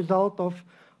just a result of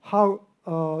how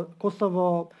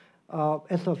Kosovo,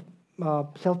 as a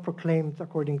self-proclaimed,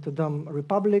 according to them,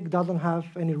 republic, doesn't have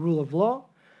any rule of law,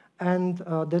 and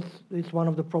that is one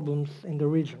of the problems in the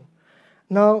region.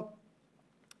 Now,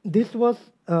 this was,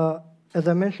 as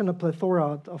I mentioned, a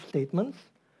plethora of statements.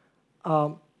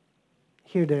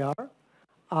 Here they are.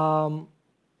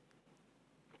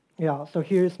 Yeah, so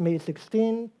here's May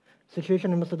 16.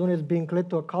 Situation in Macedonia is being led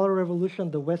to a color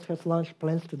revolution. The West has launched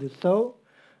plans to do so.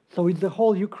 So it's the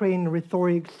whole Ukraine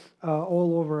rhetorics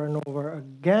all over and over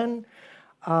again.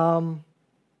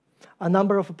 A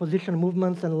number of opposition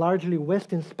movements and largely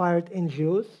West-inspired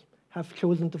NGOs have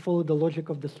chosen to follow the logic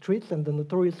of the streets and the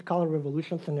notorious color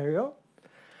revolution scenario.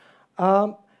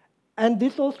 And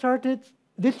this all started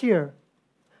this year.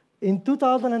 In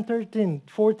 2013,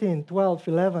 14, 12,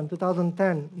 11,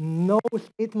 2010, no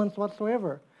statements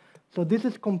whatsoever. So this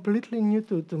is completely new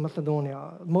to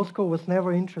Macedonia. Moscow was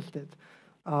never interested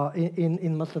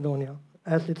in Macedonia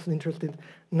as it's interested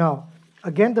now.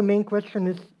 Again, the main question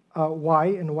is why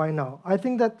and why now? I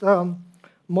think that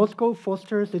Moscow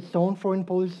fosters its own foreign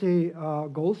policy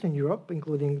goals in Europe,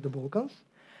 including the Balkans.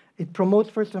 It promotes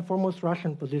first and foremost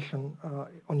Russian position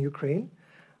on Ukraine.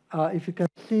 If you can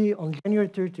see on January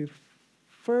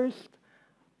 31st,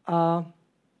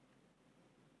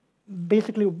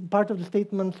 basically part of the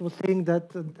statements was saying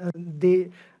that when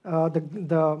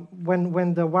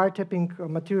the wiretapping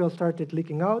material started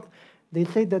leaking out, they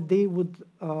said that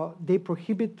they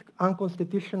prohibit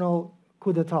unconstitutional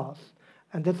coup d'etats,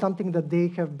 and that's something that they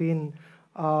have been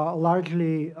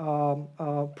largely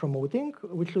promoting,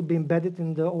 which should be embedded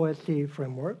in the OSCE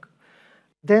framework.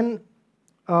 Then,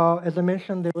 as I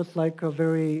mentioned, there was like a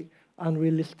very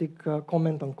unrealistic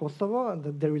comment on Kosovo, and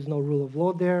that there is no rule of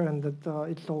law there, and that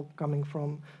it's all coming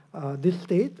from this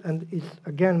state, and is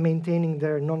again maintaining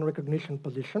their non-recognition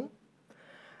position.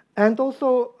 And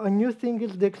also a new thing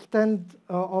is the extent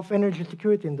of energy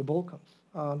security in the Balkans.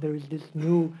 There is this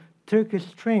new Turkish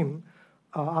stream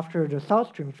after the South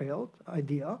Stream failed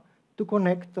idea to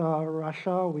connect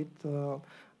Russia with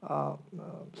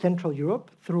Central Europe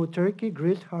through Turkey,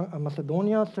 Greece,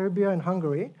 Macedonia, Serbia, and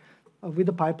Hungary with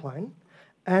a pipeline.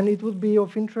 And it would be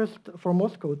of interest for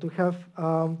Moscow to have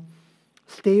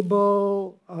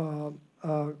stable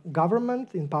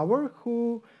government in power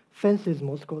who fences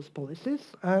Moscow's policies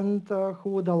and who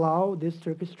would allow this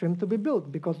Turkish stream to be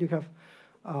built, because you have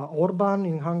Orban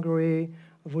in Hungary,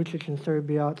 Vucic in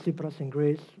Serbia, Tsipras in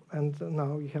Greece, and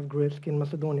now you have Gruevski in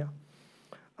Macedonia.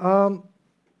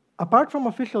 Apart from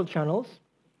official channels,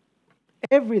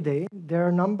 every day there are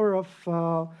a number of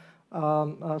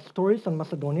stories on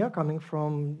Macedonia coming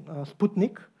from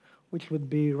Sputnik, which would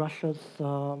be Russia's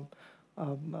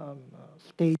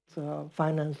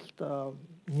state-financed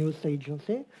news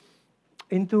agency,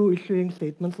 into issuing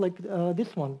statements like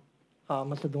this one.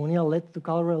 Macedonia led to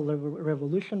cultural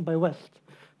revolution by West,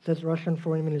 says Russian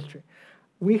Foreign Ministry.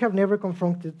 We have never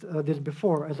confronted this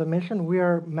before. As I mentioned, we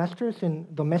are masters in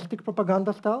domestic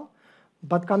propaganda style,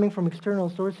 but coming from external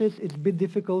sources, it's a bit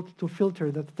difficult to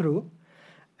filter that through.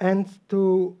 And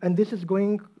this is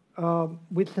going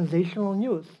with sensational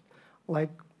news. Like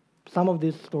some of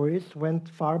these stories went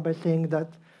far by saying that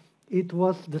it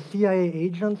was the CIA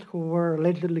agents who were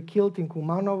allegedly killed in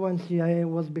Kumanovo, and CIA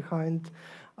was behind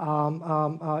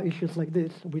issues like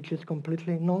this, which is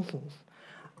completely nonsense.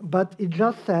 But it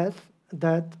just says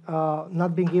that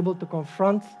not being able to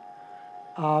confront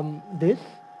this,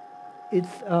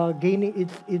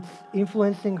 it's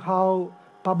influencing how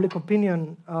public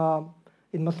opinion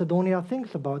in Macedonia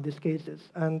thinks about these cases.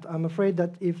 And I'm afraid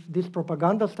that if this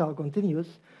propaganda style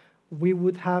continues, we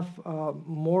would have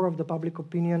more of the public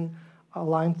opinion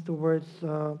aligned towards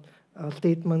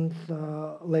statements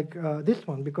like this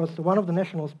one, because one of the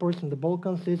national sports in the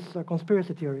Balkans is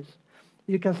conspiracy theories.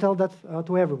 You can sell that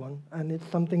to everyone, and it's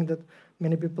something that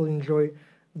many people enjoy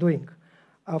doing.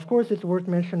 Of course, it's worth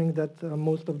mentioning that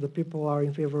most of the people are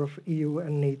in favor of EU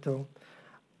and NATO.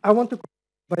 I want to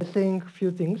by saying a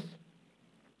few things.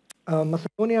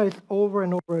 Macedonia is over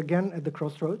and over again at the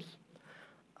crossroads.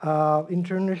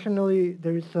 Internationally,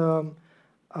 there is a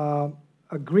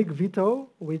Greek veto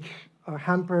which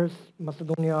hampers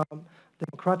Macedonia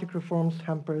democratic reforms,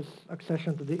 hampers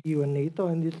accession to the EU and NATO,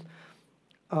 and is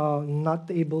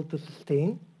not able to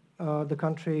sustain the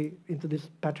country into this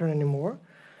pattern anymore.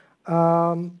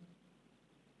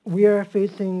 We are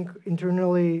facing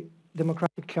internally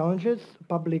democratic challenges.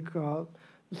 Public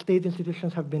state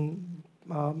institutions have been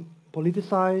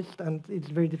politicized, and it's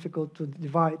very difficult to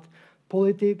divide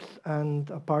politics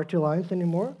and party lines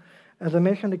anymore. As I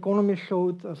mentioned, the economy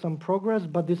showed some progress,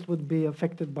 but this would be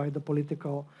affected by the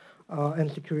political and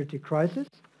security crisis.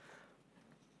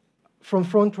 From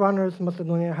frontrunners,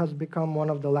 Macedonia has become one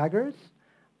of the laggards,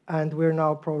 and we're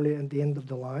now probably at the end of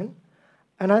the line.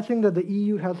 And I think that the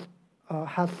EU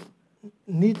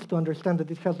needs to understand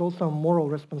that it has also a moral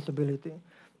responsibility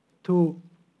to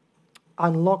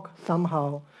unlock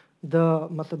somehow the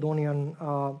Macedonian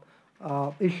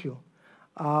issue.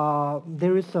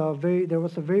 There was a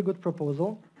very good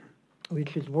proposal,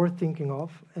 which is worth thinking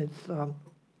of. It's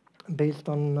based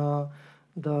on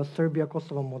the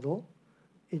Serbia-Kosovo model.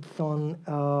 It's on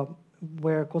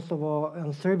where Kosovo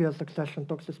and Serbia's accession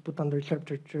talks is put under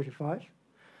Chapter 35.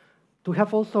 To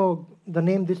have also the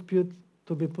name dispute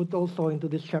to be put also into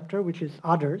this chapter, which is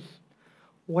others,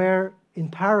 where in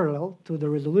parallel to the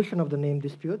resolution of the name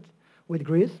dispute with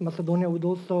Greece, Macedonia would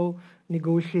also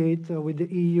negotiate with the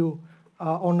EU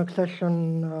on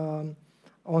accession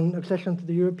to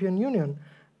the European Union.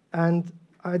 And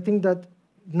I think that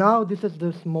now this is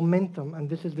this momentum and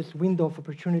this is this window of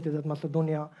opportunity that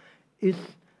Macedonia is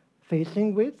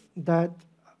facing with, that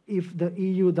if the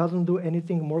EU doesn't do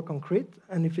anything more concrete,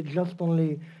 and if it's just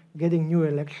only getting new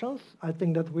elections, I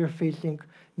think that we're facing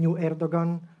new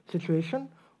Erdogan situation,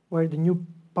 where the new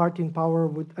party in power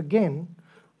would again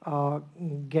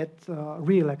get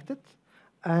re-elected,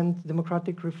 and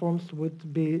democratic reforms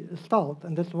would be stalled.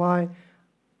 And that's why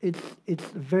it's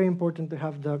very important to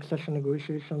have the accession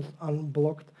negotiations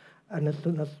unblocked and as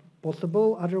soon as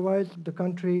possible. Otherwise, the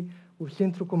country, we've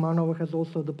seen through Kumanovo, has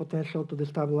also the potential to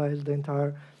destabilize the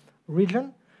entire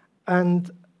region. And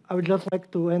I would just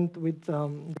like to end with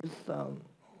this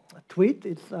tweet.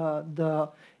 It's the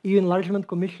EU Enlargement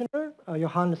Commissioner,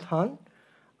 Johannes Hahn,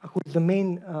 who is the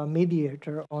main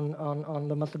mediator on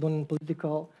the Macedonian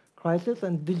political crisis,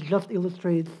 and this just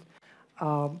illustrates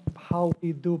how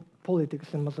we do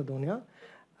politics in Macedonia.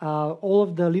 All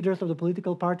of the leaders of the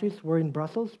political parties were in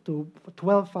Brussels to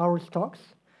 12-hour talks,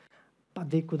 but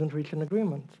they couldn't reach an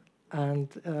agreement. And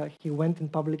he went in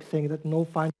public saying that no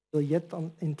final deal yet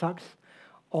in talks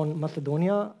on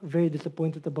Macedonia, very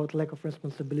disappointed about lack of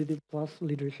responsibility plus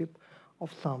leadership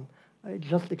of some. It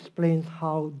just explains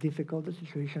how difficult the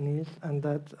situation is, and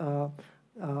that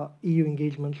EU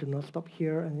engagement should not stop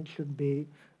here, and it should be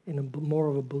in a more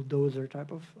of a bulldozer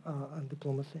type of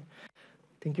diplomacy.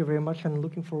 Thank you very much, and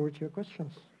looking forward to your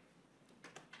questions.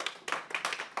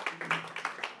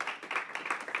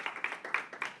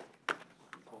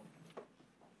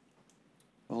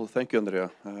 Well, thank you, Andreja.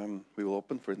 We will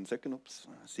open for it in a second. Oops,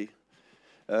 I see.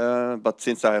 But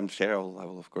since I am the chair, I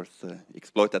will of course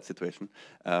exploit that situation.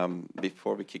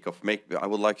 Before we kick off, I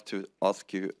would like to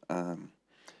ask you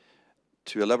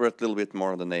to elaborate a little bit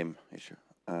more on the name issue,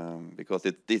 because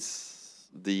it is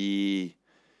the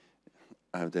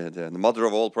mother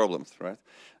of all problems, right?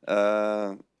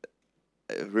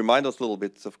 Remind us a little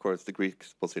bit, of course, the Greek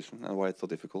position and why it's so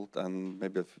difficult, and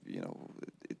maybe if,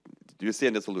 do you see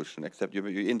any solution? Except you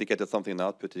indicated something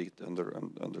now, putting it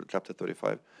under Chapter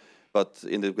 35. But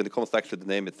when it comes to actually the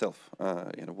name itself,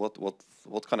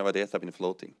 what kind of ideas have been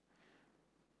floating?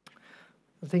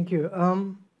 Thank you.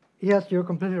 Yes, you're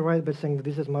completely right by saying that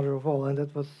this is mother of all, and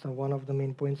that was one of the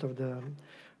main points of the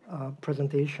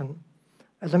presentation.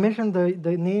 As I mentioned,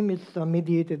 the name is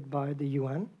mediated by the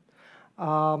UN.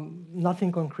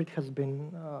 Nothing concrete has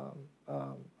been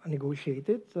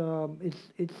negotiated.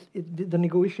 The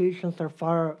negotiations are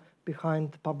far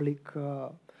behind public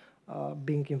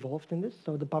being involved in this,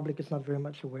 so the public is not very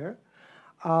much aware.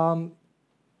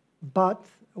 But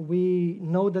we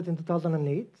know that in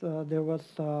 2008, there was,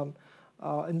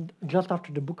 just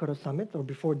after the Bucharest summit, or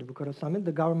before the Bucharest summit,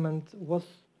 the government was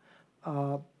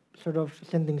sort of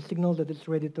sending signals that it's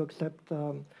ready to accept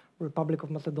Republic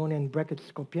of Macedonia, in brackets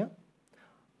Skopje.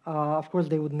 Of course,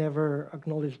 they would never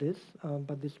acknowledge this,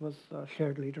 but this was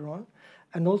shared later on.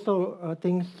 And also,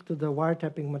 thanks to the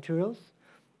wiretapping materials,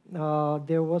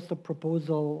 there was a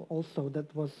proposal also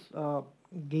that was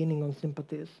gaining on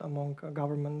sympathies among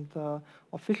government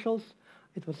officials.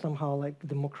 It was somehow like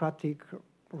Democratic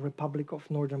Republic of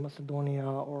Northern Macedonia,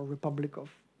 or Republic of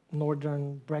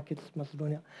Northern brackets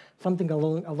Macedonia, something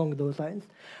along those lines.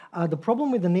 The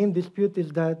problem with the name dispute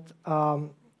is that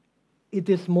it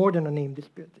is more than a name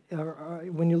dispute.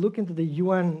 When you look into the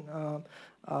UN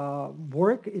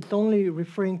work, it's only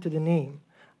referring to the name.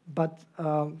 But,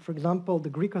 for example, the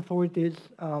Greek authorities,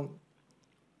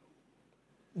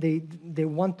 they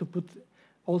want to put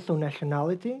also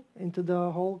nationality into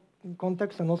the whole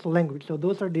context, and also language. So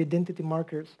those are the identity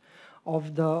markers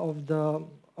of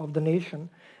the nation.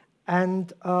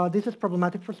 And this is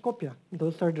problematic for Skopje.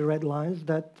 Those are the red lines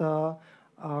that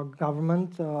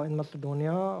government in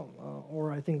Macedonia,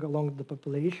 or I think along the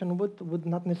population, would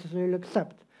not necessarily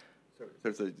accept.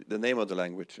 So the name of the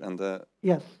language and the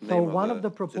yes. So one of the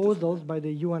proposals by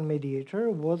the UN mediator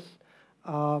was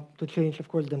to change, of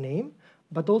course, the name,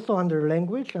 but also under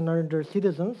language and under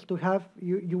citizens to have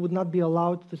you would not be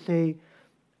allowed to say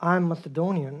I'm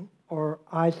Macedonian or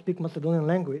I speak Macedonian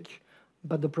language,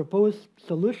 but the proposed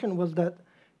solution was that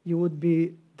you would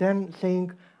be then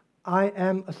saying I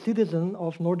am a citizen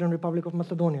of Northern Republic of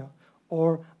Macedonia,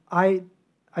 or I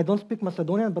don't speak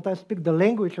Macedonian, but I speak the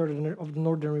language of the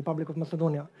Northern Republic of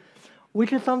Macedonia,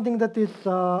 which is something that is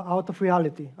out of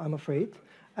reality, I'm afraid.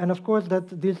 And of course, that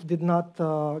this did not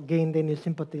gain any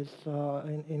sympathies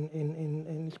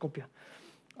in Skopje.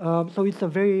 So it's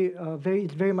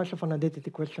it's very much of an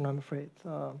identity question, I'm afraid,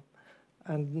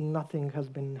 and nothing has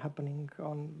been happening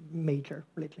on major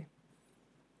lately.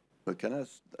 But can I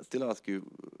still ask you,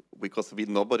 because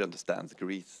nobody understands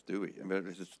Greece, do we? I mean,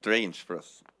 it's strange for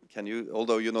us. Can you,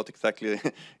 although you're not exactly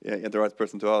the right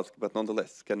person to ask, but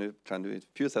nonetheless, can you try to, in a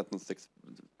few sentences,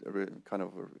 kind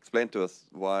of explain to us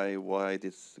why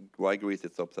Greece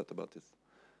is so upset about this?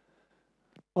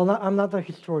 Well, I'm not a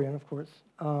historian, of course,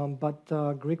 but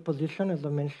Greek position, as I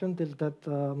mentioned, is that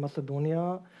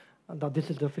Macedonia, that this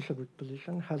is the official Greek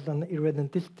position, has an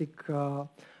irredentistic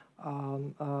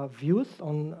views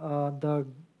on the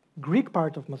Greek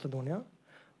part of Macedonia,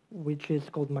 which is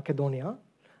called Macedonia,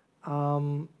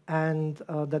 and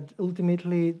that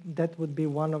ultimately that would be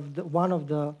one of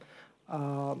the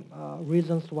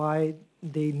reasons why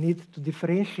they need to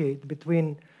differentiate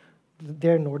between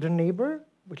their northern neighbor,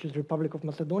 which is the Republic of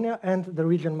Macedonia, and the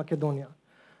region Macedonia.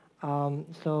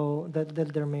 So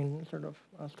that's their main sort of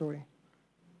story.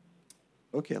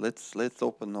 Okay, let's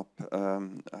open up.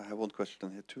 I have one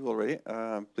question here too already.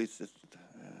 Please,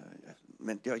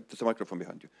 Yeah, there's a microphone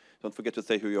behind you. Don't forget to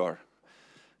say who you are.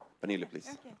 Pernille, please.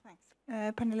 Okay,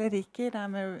 thanks. Pernille Riker,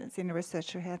 I'm a senior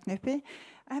researcher here at NUPI.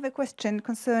 I have a question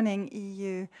concerning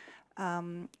EU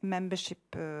membership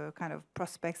kind of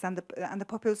prospects and the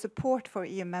popular support for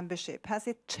EU membership. Has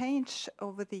it changed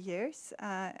over the years?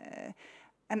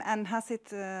 And has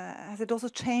it also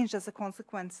changed as a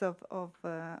consequence of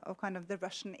kind of the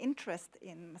Russian interest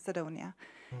in Macedonia?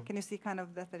 Can you see kind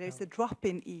of that there is a drop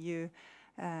in EU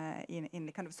in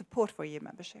the kind of support for EU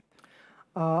membership?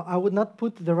 I would not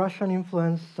put the Russian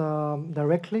influence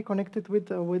directly connected with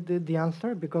the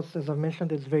answer because, as I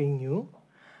mentioned, it's very new.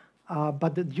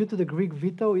 But due to the Greek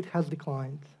veto, it has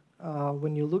declined.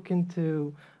 When you look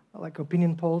into like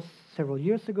opinion polls several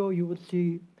years ago, you would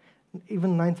see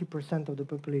even 90% of the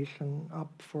population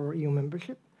up for EU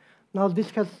membership. Now this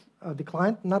has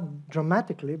declined, not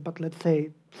dramatically, but let's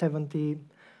say 70.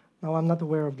 Now I'm not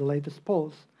aware of the latest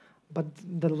polls, but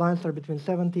the lines are between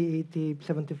 70, 80,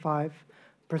 75%,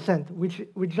 which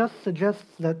just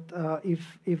suggests that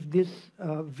if this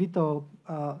veto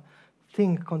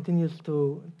thing continues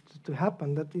to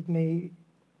happen, that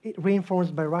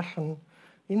reinforced by Russian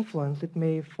influence, it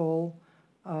may fall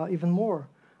even more.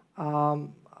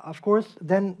 Of course,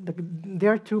 then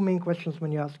there are two main questions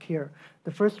when you ask here.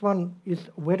 The first one is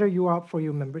whether you are up for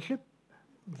EU membership.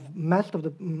 Vast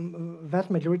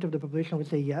majority of the population would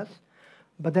say yes,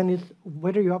 but then it's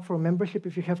whether you're up for membership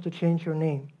if you have to change your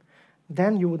name.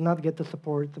 Then you would not get the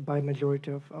support by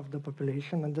majority of the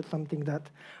population, and that's something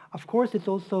that, of course, it's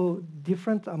also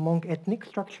different among ethnic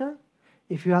structure.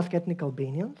 If you ask ethnic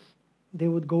Albanians, they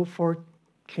would go for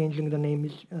changing the name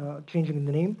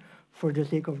for the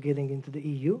sake of getting into the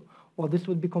EU. Well, this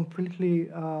would be completely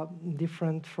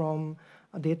different from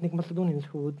the ethnic Macedonians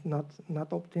who would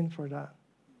not opt in for that.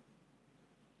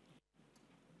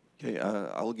 Okay,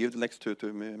 I'll give the next to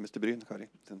Mr. Bryn, Kari,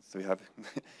 since we have.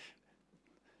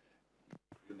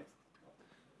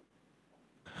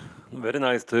 Very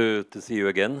nice to see you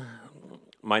again.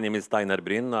 My name is Steinar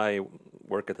Bryn. I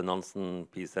work at the Nansen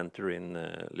Peace Center in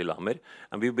Lillehammer,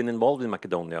 and we've been involved in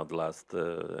Macedonia the last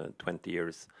 20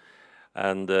 years.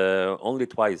 And only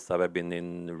twice have I been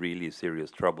in really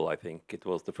serious trouble, I think. It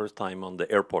was the first time on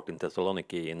the airport in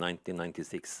Thessaloniki in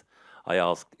 1996. I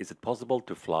asked, is it possible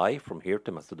to fly from here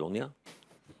to Macedonia?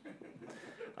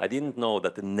 I didn't know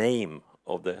that the name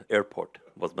of the airport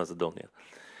was Macedonia.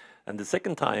 And the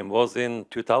second time was in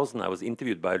 2000. I was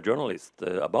interviewed by a journalist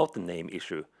about the name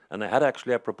issue. And I had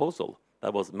actually a proposal.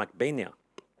 That was Macbania.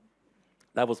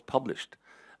 That was published.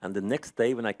 And the next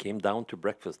day when I came down to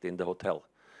breakfast in the hotel,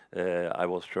 I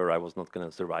was sure I was not going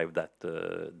to survive that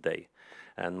day.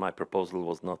 And my proposal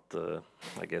was not,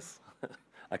 I guess,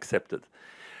 accepted.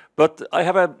 But I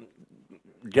have a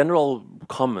general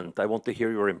comment. I want to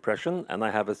hear your impression, and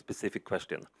I have a specific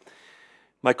question.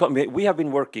 We have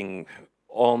been working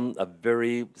on a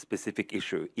very specific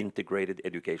issue, integrated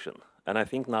education. And I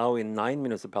think now in 9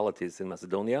 municipalities in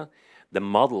Macedonia, the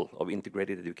model of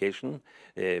integrated education,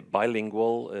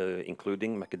 bilingual,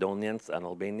 including Macedonians and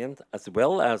Albanians, as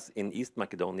well as in East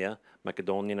Macedonia,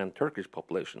 Macedonian and Turkish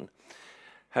population,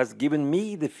 has given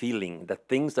me the feeling that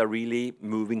things are really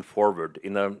moving forward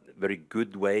in a very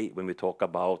good way when we talk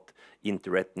about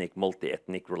interethnic,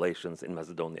 multi-ethnic relations in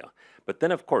Macedonia. But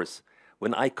then, of course,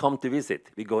 when I come to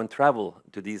visit, we go and travel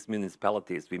to these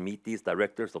municipalities. We meet these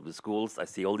directors of the schools. I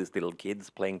see all these little kids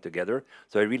playing together.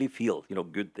 So I really feel,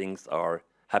 good things are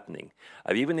happening.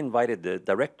 I've even invited the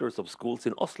directors of schools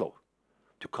in Oslo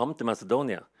to come to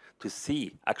Macedonia to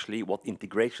see actually what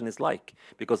integration is like.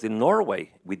 Because in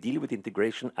Norway, we deal with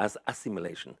integration as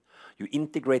assimilation. You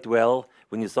integrate well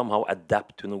when you somehow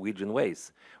adapt to Norwegian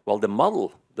ways. While the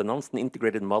model, the Nansen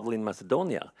integrated model in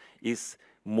Macedonia, is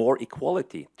more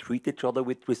equality, treat each other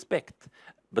with respect,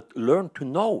 but learn to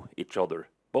know each other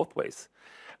both ways.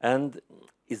 And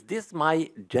is this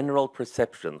my general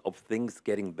perception of things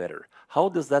getting better? How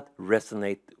does that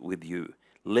resonate with you,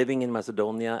 living in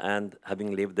Macedonia and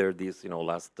having lived there these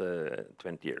last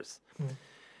 20 years?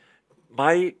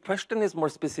 My question is more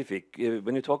specific.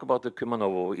 When you talk about the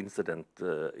Kumanovo incident,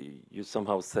 you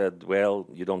somehow said, well,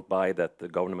 you don't buy that the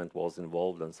government was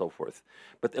involved and so forth.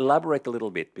 But elaborate a little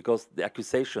bit, because the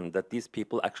accusation that these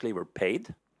people actually were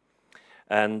paid,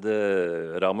 and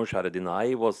Ramush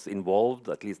Haradinaj was involved,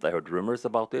 at least I heard rumors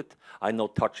about it. I know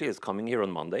Tachi is coming here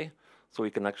on Monday, so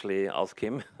we can actually ask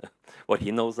him what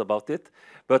he knows about it.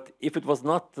 But if it was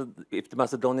not, if the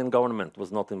Macedonian government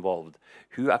was not involved,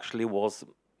 who actually was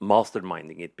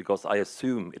masterminding it? Because I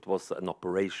assume it was an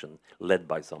operation led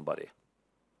by somebody.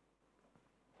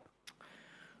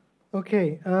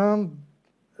 Okay,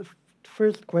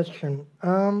 first question.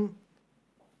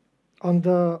 On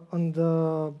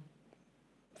the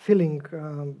feeling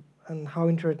and how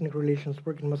interethnic relations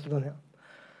work in Macedonia,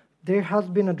 there has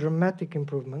been a dramatic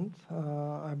improvement,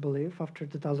 I believe, after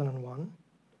 2001.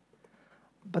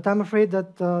 But I'm afraid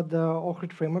that the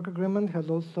Ohrid Framework Agreement has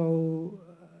also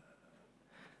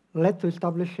led to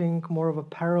establishing more of a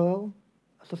parallel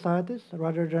societies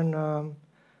rather than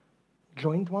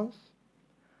joint ones.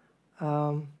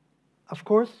 Of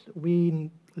course, we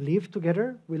live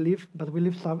together, but we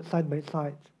live side by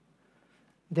side.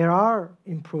 There are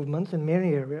improvements in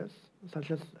many areas,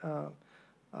 such as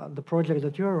the project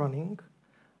that you are running,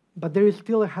 but there is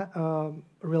still a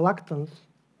reluctance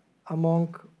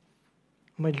among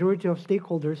majority of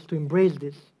stakeholders to embrace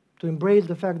this, to embrace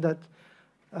the fact that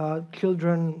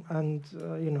children and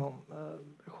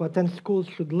who attend schools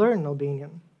should learn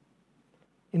Albanian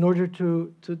in order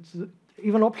to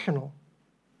even optional.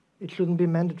 It shouldn't be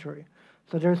mandatory.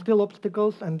 So there are still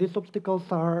obstacles, and these obstacles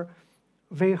are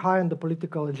very high on the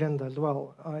political agenda as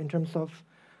well. In terms of,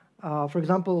 for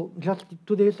example, just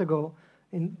 2 days ago,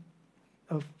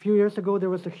 a few years ago, there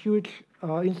was a huge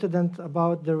incident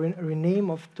about the rename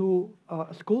of 2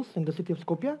 schools in the city of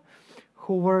Skopje,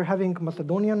 who were having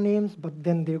Macedonian names, but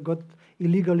then they got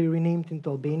illegally renamed into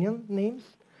Albanian names.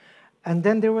 And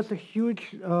then there was a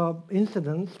huge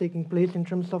incident taking place in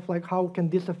terms of like how can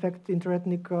this affect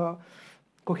interethnic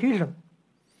cohesion?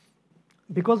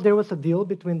 Because there was a deal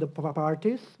between the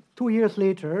parties, 2 years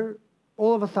later,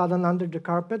 all of a sudden under the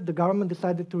carpet, the government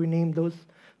decided to rename those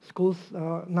schools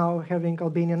now having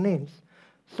Albanian names.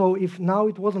 So if now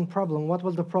it wasn't a problem, what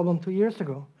was the problem 2 years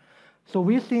ago? So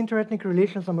we see interethnic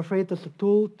relations, I'm afraid, as a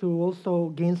tool to also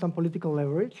gain some political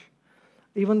leverage.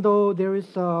 Even though there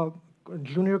is a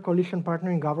junior coalition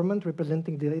partner in government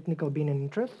representing the ethnic Albanian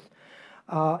interests,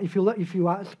 if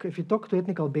you talk to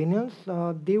ethnic Albanians,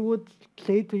 they would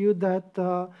say to you that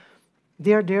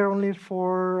they are there only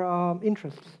for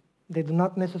interests. They do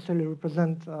not necessarily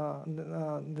represent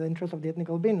the interests of the ethnic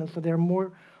Albanians. So they're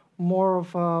more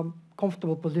of a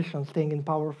comfortable position, staying in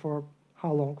power for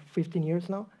how long? 15 years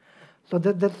now. So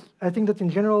I think that in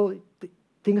general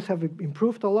things have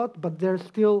improved a lot, but they're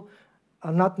still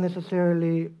not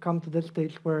necessarily come to that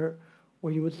stage where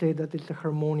you would say that it's a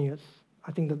harmonious.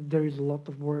 I think that there is a lot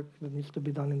of work that needs to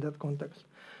be done in that context.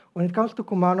 When it comes to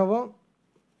Kumanovo,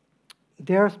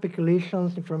 there are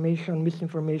speculations, information,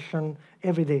 misinformation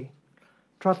every day.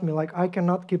 Trust me, like I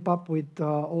cannot keep up with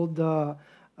all the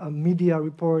media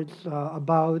reports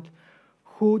about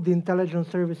who the intelligence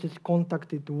services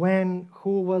contacted when,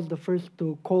 who was the first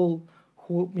to call,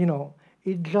 who,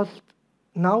 it just,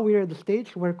 now we're at the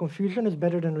stage where confusion is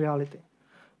better than reality.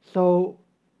 So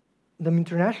the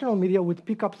international media would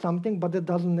pick up something, but it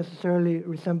doesn't necessarily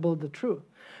resemble the truth.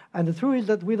 And the truth is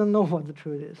that we don't know what the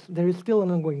truth is. There is still an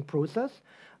ongoing process,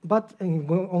 but an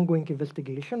ongoing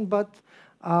investigation. But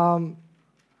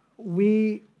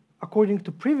we, according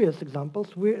to previous examples,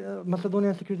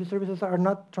 Macedonian security services are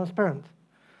not transparent.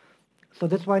 So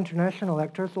that's why international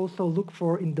actors also look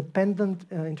for independent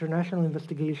international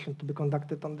investigation to be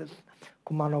conducted on this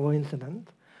Kumanovo incident.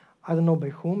 I don't know by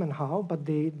whom and how, but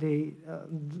the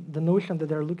notion that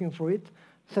they're looking for it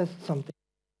says something.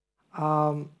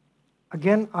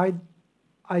 Again,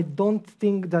 I don't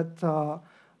think that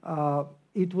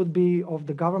it would be of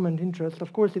the government interest.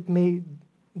 Of course, it may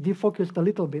defocus a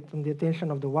little bit on the attention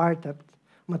of the wiretapped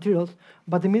materials,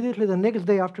 but immediately the next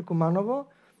day after Kumanovo,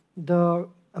 the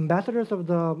ambassadors of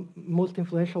the most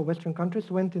influential Western countries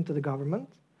went into the government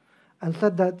and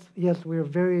said that, yes, we're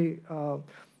very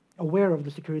aware of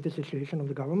the security situation of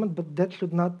the government, but that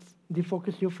should not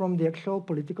defocus you from the actual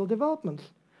political developments.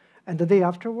 And the day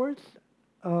afterwards,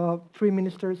 3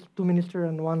 ministers, 2 ministers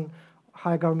and 1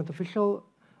 high government official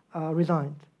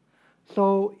resigned.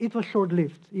 So it was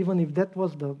short-lived. Even if that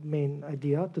was the main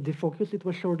idea, to defocus, it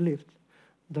was short-lived.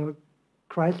 The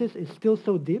crisis is still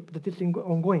so deep that it's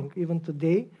ongoing. Even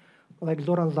today, like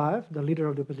Zoran Zaev, the leader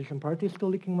of the opposition party, is still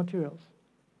leaking materials.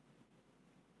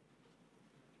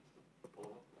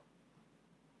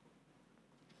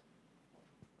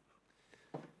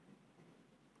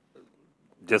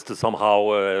 Just to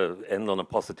somehow end on a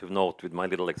positive note with my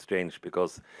little exchange,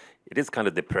 because it is kind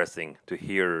of depressing to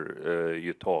hear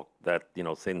you talk that,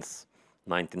 since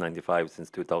 1995, since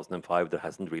 2005, there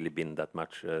hasn't really been that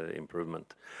much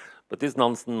improvement. But this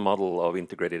Nansen model of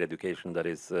integrated education that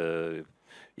is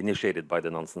initiated by the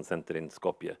Nansen Center in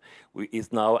Skopje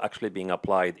is now actually being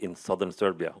applied in southern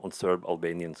Serbia on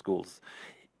Serb-Albanian schools.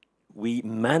 We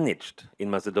managed in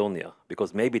Macedonia,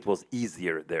 because maybe it was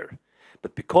easier there,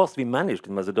 But because we managed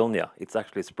in Macedonia, it's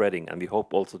actually spreading, and we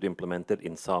hope also to implement it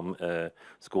in some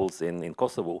schools in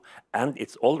Kosovo. And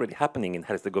it's already happening in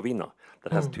Herzegovina,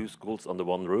 that has 2 schools under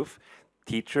one roof.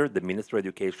 Teacher, the Minister of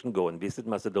Education, go and visit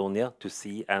Macedonia to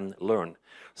see and learn.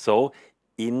 So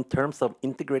in terms of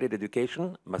integrated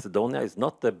education, Macedonia is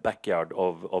not the backyard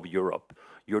of Europe.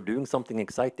 You're doing something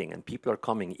exciting, and people are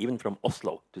coming even from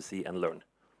Oslo to see and learn.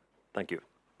 Thank you.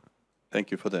 Thank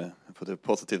you for the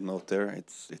positive note there.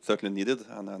 It's certainly needed,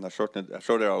 and I'm sure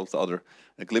there are also other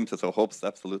glimpses of hopes.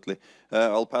 Absolutely.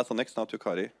 I'll pass on next now to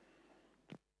Kari.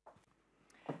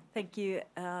 Thank you.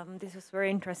 This was very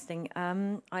interesting.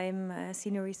 I'm a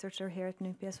senior researcher here at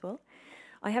NUPI as well.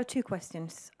 I have 2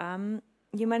 questions.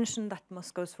 You mentioned that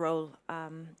Moscow's role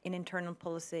in internal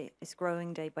policy is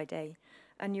growing day by day,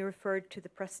 and you referred to the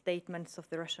press statements of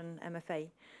the Russian MFA.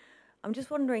 I'm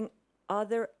just wondering, are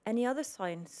there any other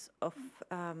signs of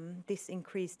this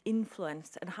increased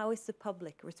influence, and how is the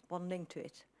public responding to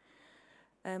it?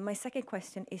 My second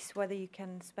question is whether you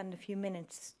can spend a few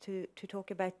minutes to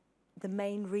talk about the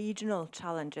main regional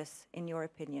challenges, in your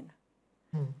opinion.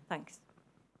 Thanks.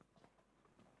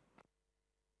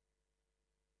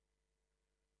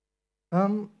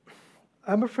 I'm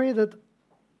afraid that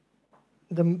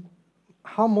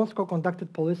how Moscow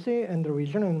conducted policy in the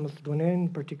region, in Macedonia in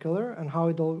particular, and how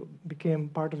it all became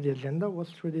part of the agenda was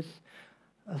through this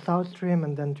South Stream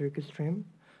and then Turkish Stream.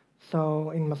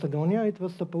 So in Macedonia, it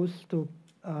was supposed to,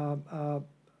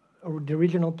 the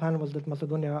regional plan was that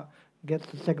Macedonia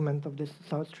gets a segment of this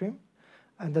South Stream,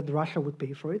 and that Russia would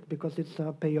pay for it because it's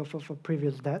a payoff of a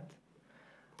previous debt.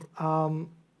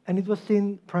 And it was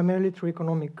seen primarily through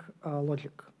economic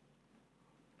logic.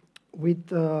 With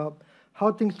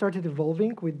how things started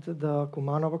evolving with the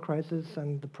Kumanova crisis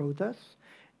and the protests,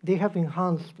 they have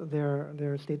enhanced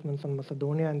their statements on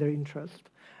Macedonia and their interest.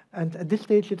 And at this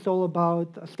stage, it's all about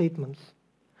statements.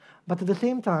 But at the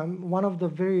same time, one of the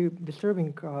very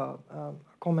disturbing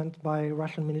comments by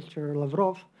Russian Minister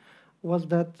Lavrov was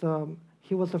that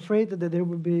he was afraid that there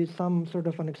would be some sort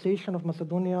of annexation of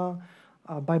Macedonia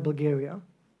by Bulgaria.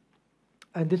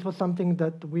 And this was something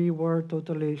that we were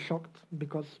totally shocked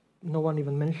because no one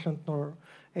even mentioned nor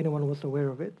anyone was aware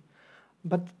of it.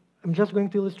 But I'm just going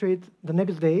to illustrate, the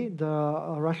next day,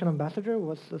 the Russian ambassador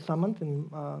was summoned in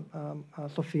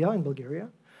Sofia in Bulgaria,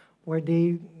 where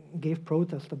they gave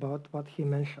protest about what he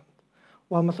mentioned.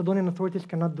 While Macedonian authorities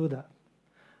cannot do that.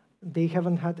 They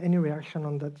haven't had any reaction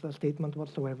on that statement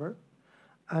whatsoever,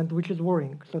 and which is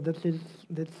worrying. So that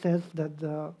says that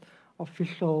the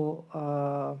official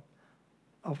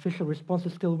response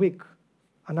is still weak.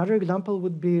 Another example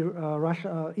would be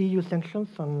EU sanctions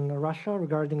on Russia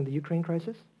regarding the Ukraine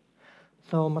crisis.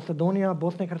 So Macedonia,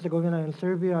 Bosnia and Herzegovina, and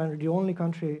Serbia are the only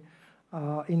country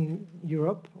in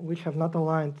Europe which have not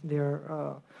aligned their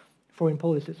foreign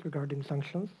policies regarding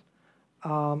sanctions.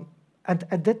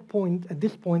 At this point,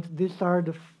 these are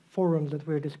the forums that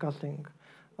we're discussing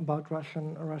about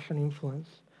Russian influence.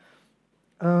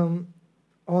 On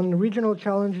regional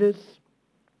challenges,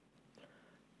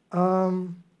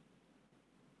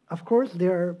 of course,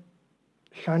 there are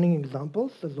shining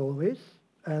examples, as always,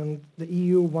 and the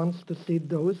EU wants to see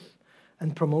those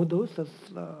and promote those as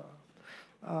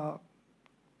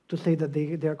to say that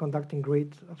they are conducting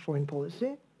great foreign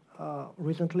policy.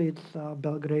 Recently, it's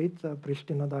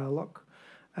Belgrade-Pristina dialogue,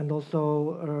 and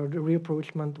also the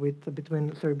reapproachment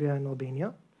between Serbia and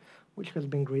Albania, which has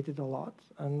been greeted a lot.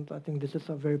 And I think this is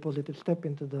a very positive step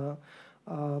into the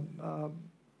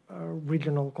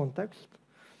regional context.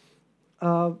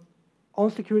 On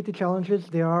security challenges,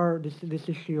 there are this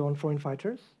issue on foreign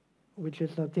fighters, which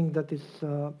is a thing that is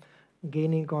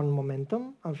gaining on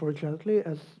momentum, unfortunately,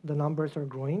 as the numbers are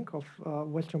growing of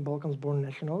Western Balkans-born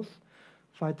nationals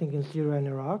fighting in Syria and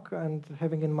Iraq, and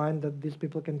having in mind that these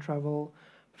people can travel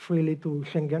freely to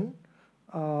Schengen,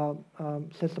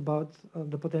 says about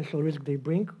the potential risk they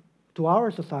bring to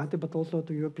our society, but also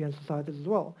to European societies as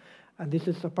well. And this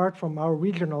is apart from our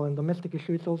regional and domestic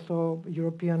issue, it's also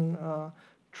European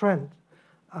trend.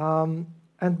 And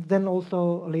then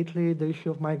also lately the issue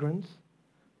of migrants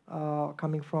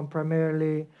coming from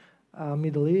primarily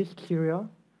Middle East, Syria,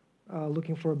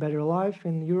 looking for a better life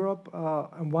in Europe.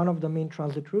 And one of the main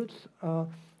transit routes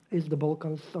is the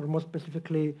Balkans, or more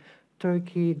specifically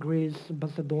Turkey, Greece,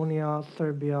 Macedonia,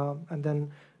 Serbia, and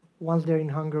then once they're in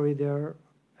Hungary, they're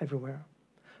everywhere.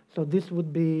 So this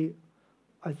would be,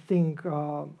 I think,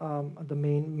 the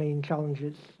main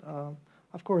challenges.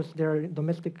 Of course, there are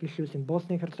domestic issues in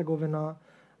Bosnia and Herzegovina,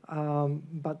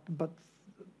 but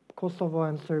Kosovo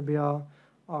and Serbia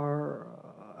are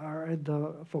at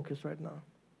the focus right now.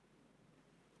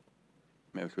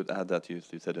 Maybe we should add that you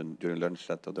said during lunch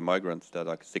that of the migrants, there are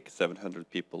like 600-700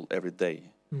 people every day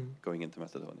going into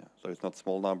Macedonia. So it's not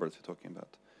small numbers you're talking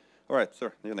about. All right,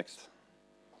 sir, you're next.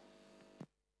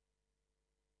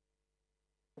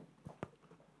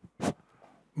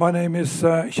 My name is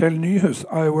Kjell Nyhus.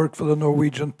 I work for the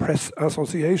Norwegian Press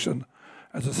Association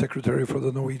as a secretary for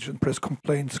the Norwegian Press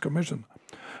Complaints Commission.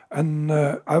 And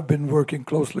I've been working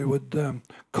closely with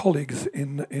colleagues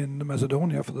in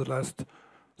Macedonia for the last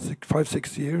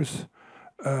 5-6 years.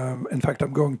 In fact,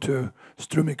 I'm going to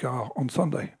Strumica on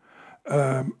Sunday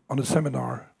on a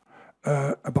seminar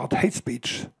about hate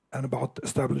speech and about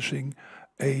establishing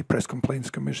a press complaints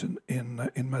commission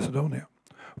in Macedonia,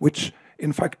 which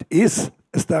in fact is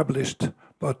established,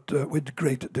 but with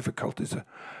great difficulties.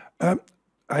 I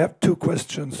have 2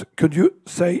 questions. Could you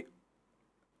say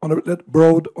on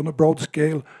a broad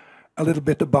scale a little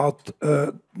bit about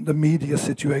the media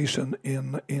situation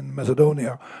in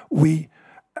Macedonia? We,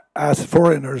 as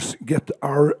foreigners, get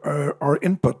our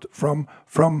input from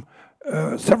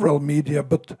several media,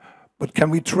 but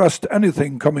can we trust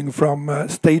anything coming from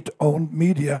state-owned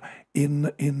media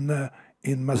in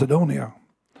Macedonia?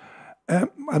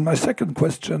 And my second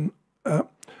question: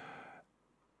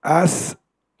 as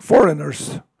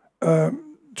foreigners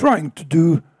trying to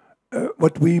do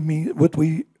what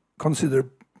we consider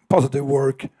positive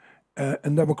work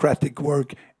and democratic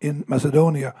work in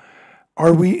Macedonia,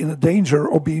 are we in a danger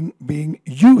of being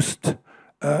used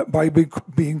by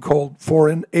being called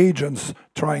foreign agents,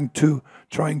 trying to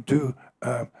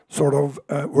sort of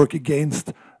work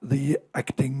against the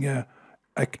acting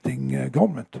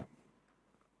government?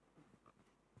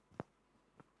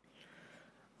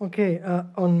 Okay,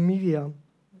 on media,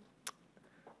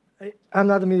 I'm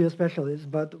not a media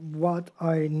specialist, but what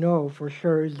I know for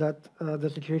sure is that the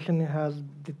situation has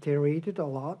deteriorated a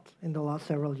lot in the last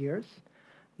several years.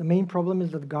 The main problem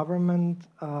is that government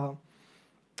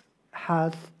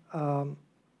has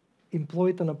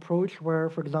employed an approach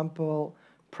where, for example,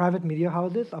 private media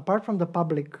houses, apart from the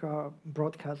public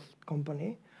broadcast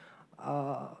company,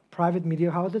 private media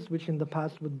houses, which in the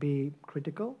past would be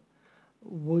critical,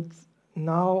 would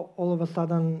now all of a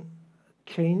sudden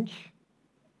change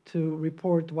to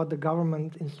report what the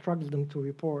government instructs them to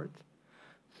report.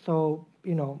 So,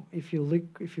 you know, if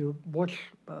you watch,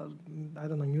 I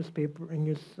don't know, news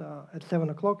at 7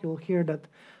 o'clock, you'll hear that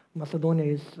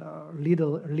Macedonia is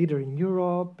leader in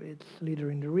Europe, it's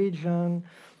leader in the region,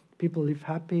 people live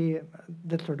happy,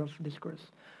 that sort of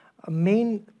discourse. A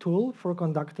main tool for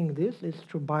conducting this is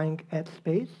through buying ad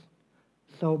space.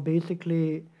 So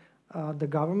basically, the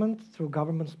government, through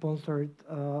government-sponsored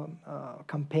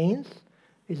campaigns,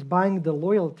 is buying the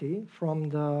loyalty from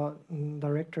the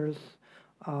directors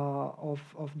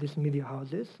of these media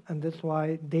houses, and that's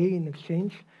why they, in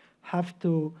exchange, have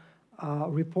to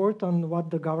report on what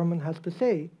the government has to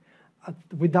say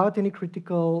without any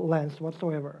critical lens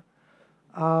whatsoever.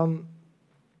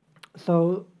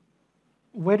 So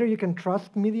whether you can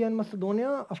trust media in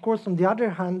Macedonia, of course, on the other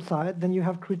hand side, then you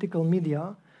have critical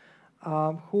media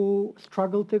who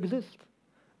struggle to exist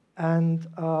and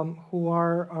who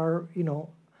are you know,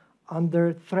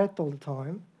 under threat all the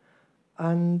time.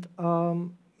 And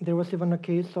there was even a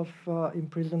case of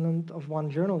imprisonment of one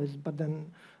journalist, but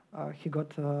then he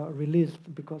got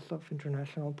released because of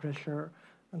international pressure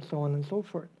and so on and so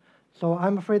forth. So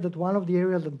I'm afraid that one of the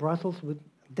areas that Brussels would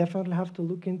definitely have to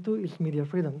look into is media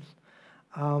freedoms,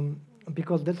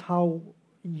 because that's how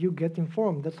you get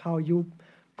informed, that's how you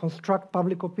construct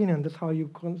public opinion, that's how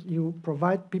you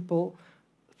provide people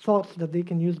thoughts that they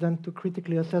can use then to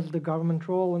critically assess the government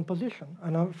role and position.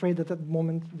 And I'm afraid that at the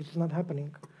moment this is not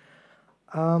happening.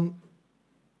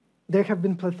 There have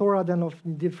been plethora then of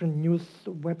different news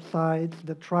websites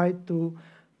that try to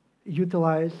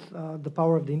utilize the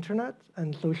power of the internet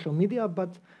and social media,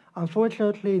 but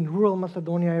unfortunately in rural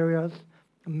Macedonia areas,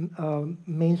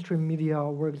 mainstream media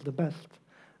works the best.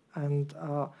 And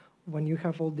when you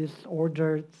have all these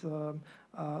ordered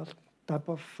type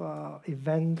of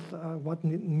events, what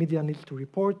media needs to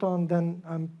report on, then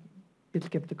I'm a bit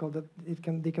skeptical that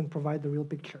they can provide the real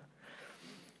picture.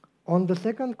 On the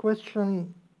second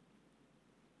question,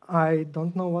 I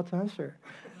don't know what to answer.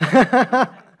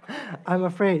 I'm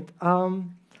afraid.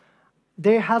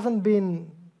 There hasn't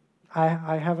been,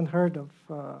 I haven't heard of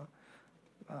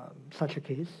such a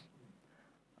case.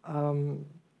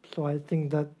 So I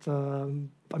think that,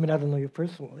 I mean, I don't know you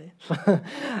personally,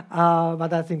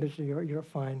 but I think that you're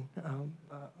fine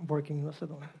working in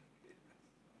Macedonia.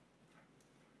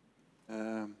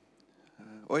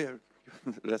 Oh yeah,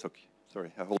 Rezok.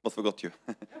 Sorry, I almost forgot you.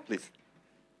 Please.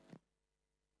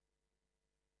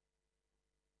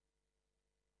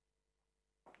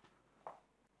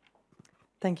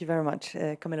 Thank you very much.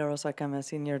 Camilla Rosak, I'm a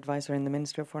senior advisor in the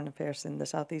Ministry of Foreign Affairs in the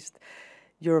Southeast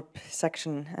Europe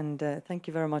section, and thank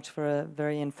you very much for a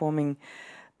very informing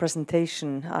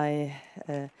presentation.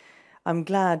 I'm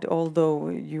glad, although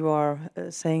you are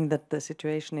saying that the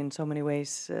situation in so many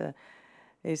ways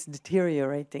is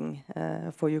deteriorating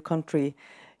for your country,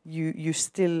 you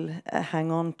still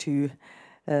hang on to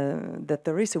that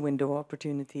there is a window of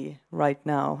opportunity right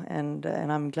now, and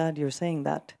I'm glad you're saying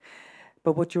that.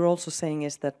 But what you're also saying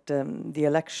is that the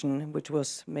election, which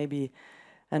was maybe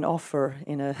an offer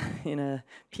in a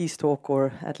peace talk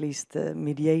or at least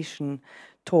mediation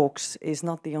talks, is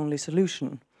not the only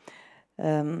solution.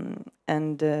 I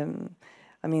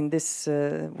mean, this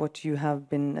what you have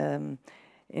been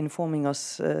informing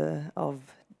us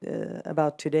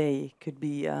about today could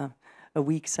be a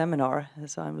week seminar.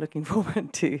 So I'm looking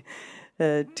forward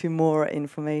to more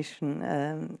information.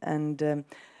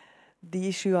 The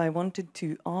issue I wanted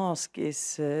to ask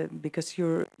is because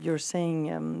you're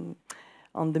saying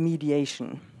on the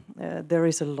mediation, there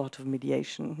is a lot of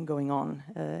mediation going on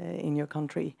in your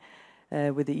country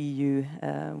with the EU,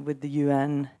 with the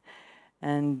UN,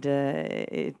 and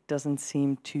it doesn't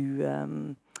seem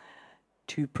to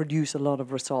produce a lot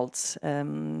of results.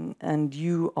 And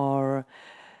you are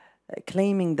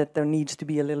claiming that there needs to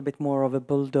be a little bit more of a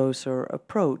bulldozer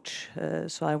approach.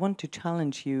 So I want to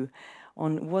challenge you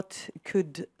on what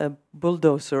could a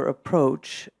bulldozer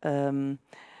approach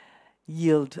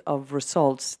yield of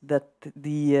results that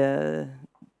the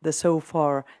so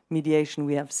far mediation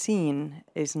we have seen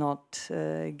is not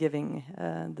giving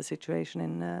the situation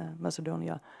in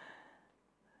Macedonia.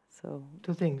 So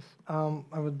two things.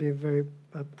 I would be very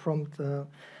prompt.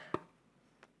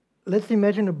 Let's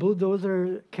imagine a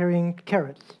bulldozer carrying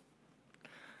carrots.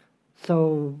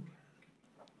 So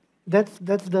that's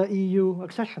the EU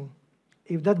accession.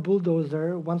 If that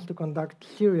bulldozer wants to conduct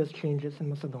serious changes in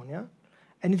Macedonia,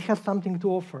 and it has something to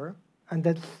offer, and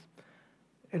that's,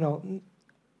 you know,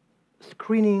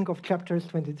 screening of chapters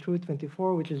 23,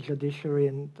 24, which is judiciary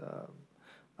and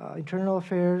internal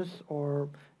affairs, or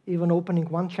even opening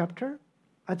one chapter,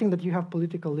 I think that you have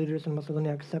political leaders in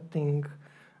Macedonia accepting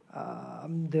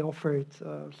the offered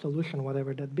solution,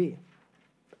 whatever that be.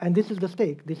 And this is the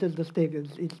stake. This is the stake.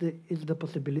 It's the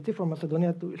possibility for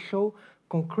Macedonia to show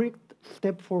concrete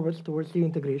step forwards towards EU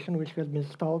integration, which has been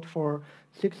stalled for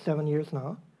 6-7 years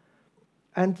now.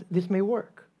 And this may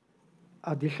work.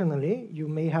 Additionally, you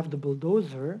may have the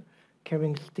bulldozer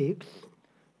carrying stakes,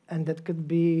 and that could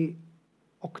be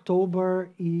October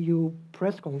EU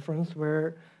press conference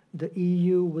where the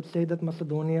EU would say that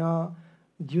Macedonia,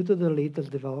 due to the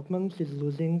latest developments, is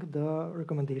losing the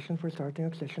recommendation for starting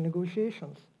accession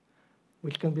negotiations,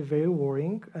 which can be very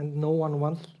worrying, and no one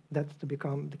wants that to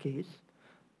become the case.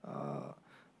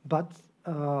 But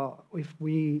if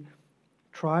we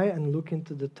try and look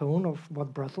into the tone of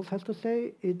what Brussels has to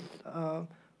say, it's a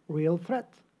real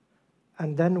threat.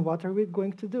 And then what are we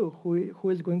going to do? Who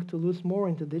is going to lose more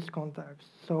into this context?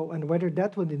 So, and whether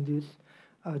that would induce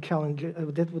challenge,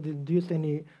 that would induce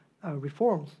any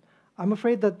reforms. I'm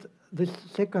afraid that this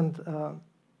second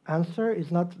answer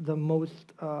is not the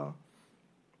most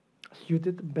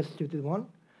best suited one,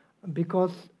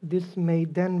 because this may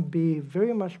then be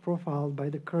very much profiled by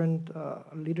the current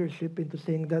leadership into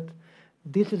saying that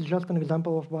this is just an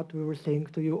example of what we were saying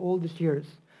to you all these years,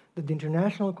 that the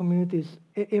international community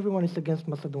everyone is against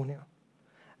Macedonia.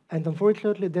 And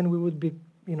unfortunately, then we would be,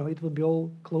 it would be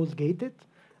all close-gated,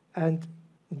 and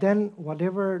then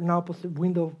whatever now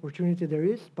window of opportunity there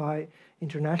is by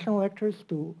international actors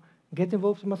to get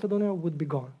involved in Macedonia would be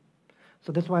gone.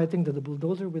 So that's why I think that the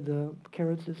bulldozer with the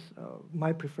carrots is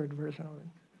my preferred version of it.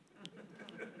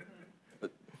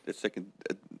 But the second,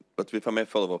 but if I may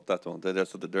follow up that one,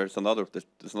 there's another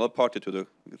party to the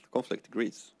conflict,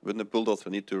 Greece. Wouldn't the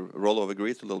bulldozer need to roll over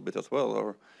Greece a little bit as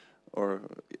well, or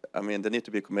I mean, there need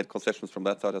to be made concessions from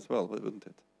that side as well, wouldn't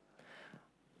it?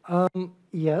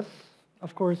 Yes,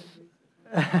 of course.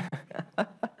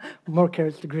 More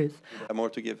carrots to Greece. More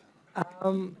to give.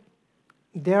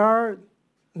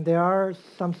 There are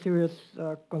some serious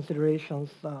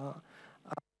considerations.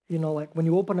 Like when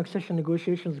you open accession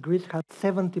negotiations, Greece had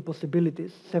 70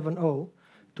 possibilities, 7-0,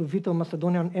 to veto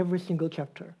Macedonia on every single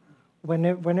chapter.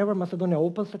 Whenever Macedonia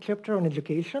opens a chapter on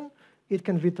education, it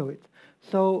can veto it.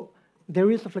 So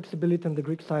there is a flexibility on the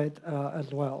Greek side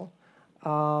as well.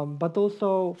 But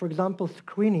also, for example,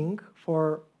 screening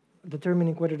for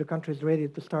determining whether the country is ready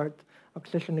to start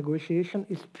accession negotiation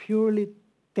is purely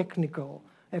technical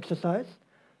exercise,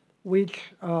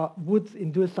 which would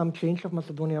induce some change of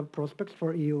Macedonia prospects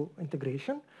for EU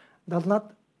integration. Does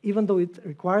not, even though it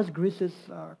requires Greece's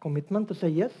commitment to say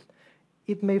yes,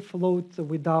 it may float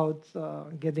without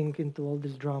getting into all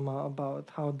this drama about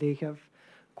how they have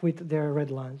quit their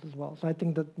red lines as well. So I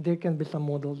think that there can be some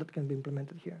models that can be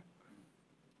implemented here.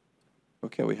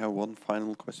 Okay, we have one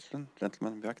final question.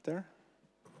 Gentleman back there.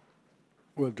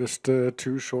 Well, just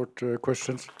two short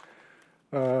questions.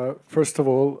 First of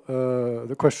all,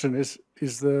 the question is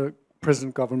the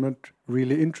present government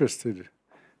really interested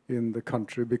in the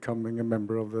country becoming a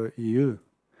member of the EU?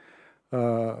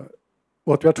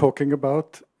 What we are talking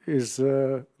about is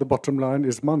the bottom line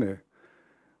is money.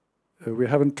 We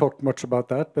haven't talked much about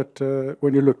that, but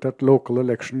when you looked at local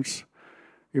elections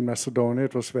in Macedonia,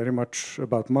 it was very much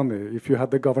about money. If you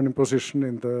had the governing position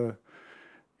in the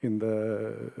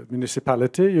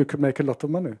municipality, you could make a lot of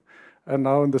money. And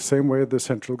now in the same way, the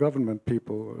central government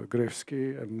people,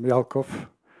 Gruevski and Mjalkov,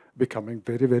 becoming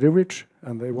very, very rich,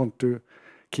 and they want to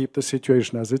keep the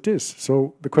situation as it is.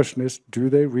 So the question is, do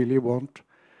they really want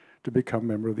to become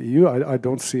member of the EU? I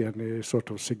don't see any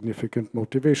sort of significant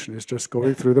motivation. It's just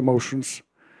going through the motions,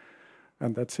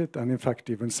 and that's it. And in fact,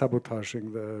 even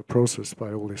sabotaging the process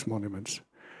by all these monuments.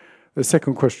 The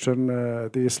second question,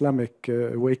 the Islamic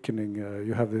awakening.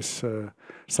 You have this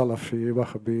Salafi,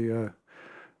 Wahhabi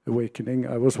awakening.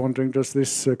 I was wondering, does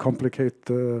this complicate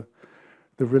the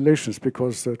relations?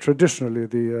 Because traditionally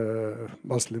the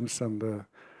Muslims and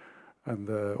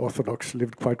the Orthodox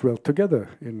lived quite well together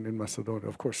in Macedonia.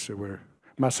 Of course, there were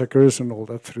massacres and all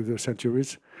that through the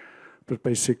centuries, but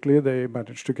basically they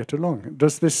managed to get along.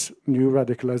 Does this new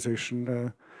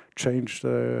radicalization change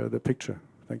the picture?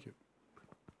 Thank you.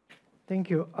 Thank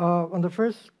you. On the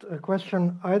first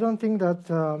question, I don't think that,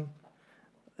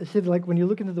 like when you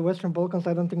look into the Western Balkans,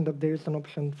 I don't think that there is an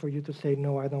option for you to say,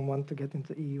 no, I don't want to get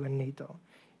into EU and NATO.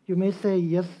 You may say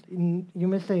yes, you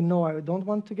may say no, I don't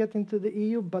want to get into the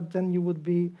EU, but then you would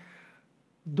be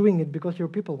doing it because your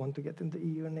people want to get into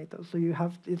EU and NATO. So you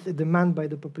have, it's a demand by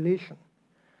the population.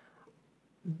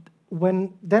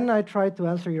 Then I try to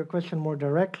answer your question more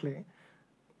directly.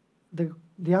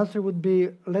 The answer would be,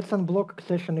 let's unblock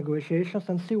accession negotiations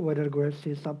and see whether Greece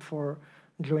is up for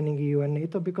joining EU and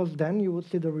NATO, because then you would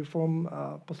see the reform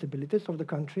possibilities of the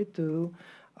country to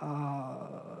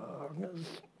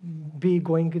be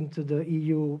going into the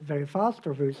EU very fast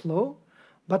or very slow.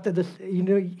 But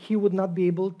he would not be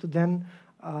able to then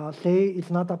say, it's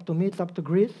not up to me, it's up to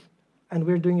Greece, and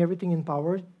we're doing everything in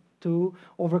power to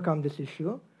overcome this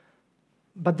issue.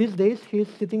 But these days, he's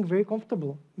sitting very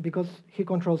comfortable because he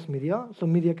controls media, so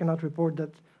media cannot report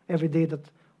that every day that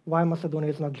why Macedonia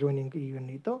is not joining EU and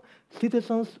NATO.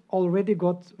 Citizens already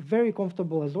got very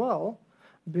comfortable as well,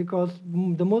 because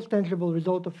the most tangible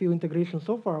result of EU integration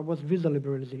so far was visa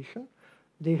liberalization.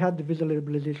 They had the visa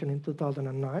liberalization in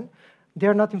 2009. They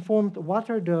are not informed what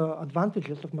are the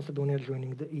advantages of Macedonia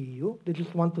joining the EU. They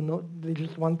just want to know, they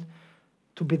just want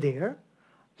to be there.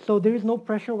 So there is no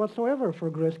pressure whatsoever for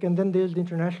Greece. And then there's the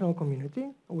international community,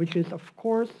 which is, of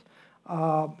course,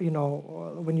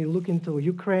 when you look into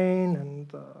Ukraine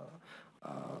and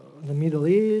the Middle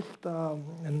East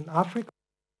and Africa,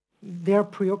 they are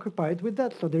preoccupied with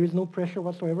that. So there is no pressure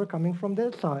whatsoever coming from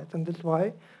their side. And that's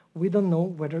why we don't know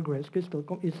whether Greece is still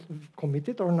is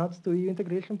committed or not to EU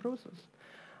integration process.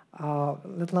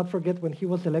 Let's not forget when he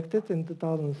was elected in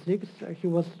 2006,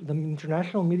 the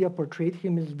international media portrayed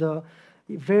him as the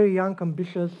very young,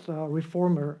 ambitious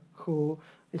reformer who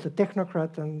is a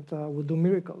technocrat and would do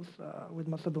miracles with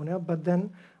Macedonia. But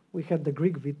then we had the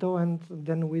Greek veto, and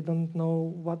then we don't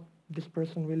know what this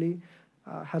person really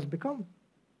has become.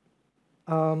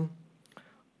 On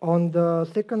the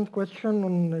second question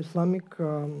on Islamic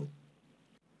and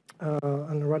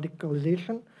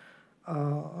radicalization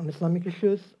on Islamic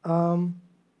issues,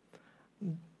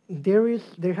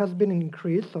 there has been an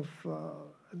increase of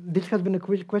this has been a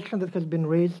question that has been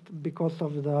raised because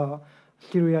of the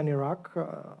Syria and Iraq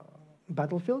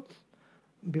battlefields.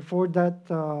 Before that,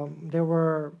 there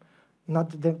were not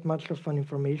that much of an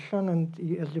information, and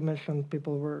as you mentioned,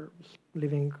 people were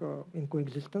living in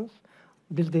coexistence.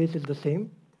 These days it's the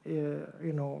same.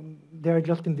 They are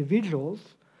just individuals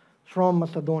from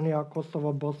Macedonia,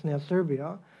 Kosovo, Bosnia,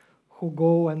 Serbia, who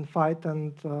go and fight,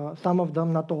 and some of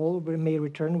them, not all, may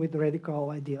return with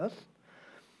radical ideas.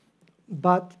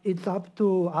 But it's up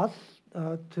to us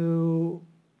to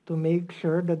make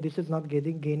sure that this is not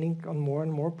gaining on more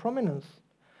and more prominence.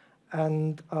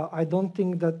 And I don't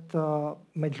think that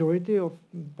majority of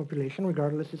population,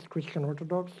 regardless it's Christian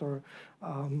Orthodox or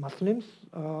Muslims,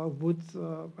 would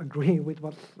agree with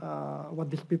what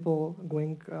these people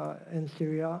going in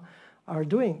Syria are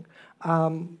doing.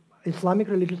 Islamic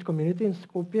religious community in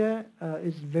Skopje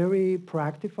is very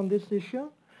proactive on this issue.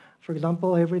 For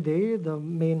example, every day, the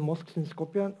main mosques in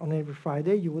Skopje, on every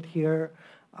Friday, you would hear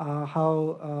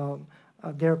how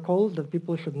there are calls that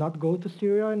people should not go to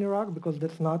Syria and Iraq because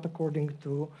that's not according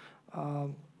to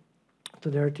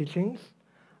their teachings,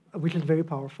 which is very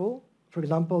powerful. For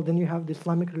example, then you have the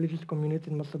Islamic religious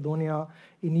community in Macedonia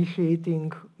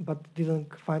initiating, but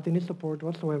didn't find any support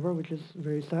whatsoever, which is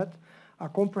very sad, a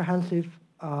comprehensive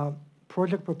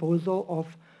project proposal of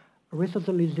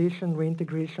resocialization,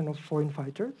 reintegration of foreign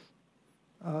fighters.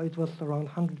 It was around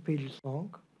 100 pages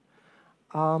long.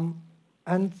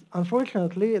 And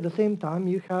unfortunately, at the same time,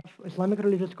 you have Islamic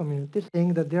religious communities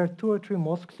saying that there are 2 or 3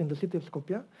 mosques in the city of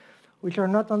Skopje which are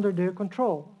not under their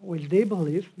control, which they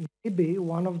believe may be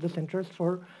one of the centers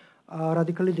for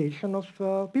radicalization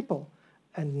of people.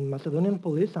 And Macedonian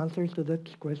police answers to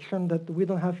that question that we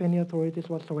don't have any authorities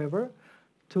whatsoever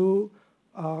to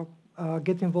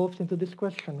get involved into this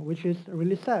question, which is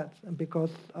really sad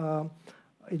because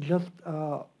it just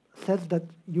says that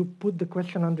you put the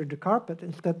question under the carpet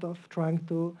instead of trying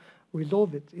to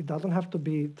resolve it. It doesn't have to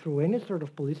be through any sort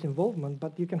of police involvement,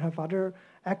 but you can have other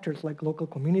actors like local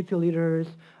community leaders,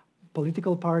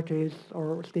 political parties,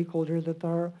 or stakeholders that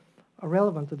are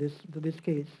relevant to this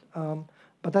case.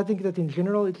 But I think that in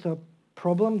general, it's a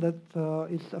problem that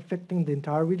is affecting the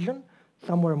entire region,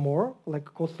 somewhere more, like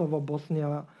Kosovo,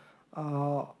 Bosnia,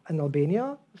 and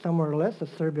Albania, somewhere less, as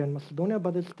Serbia and Macedonia,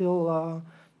 but it's still a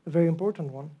very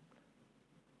important one.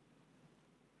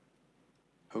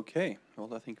 Okay,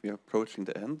 well, I think we are approaching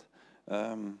the end.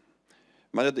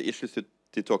 Many of the issues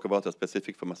to talk about are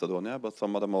specific for Macedonia, but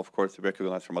some of them, of course,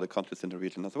 recognized from other countries in the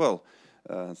region as well,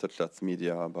 such as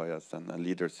media bias and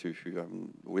leaders who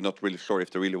we're not really sure if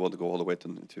they really want to go all the way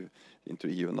into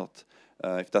EU or not.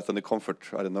 If that's any comfort,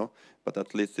 I don't know, but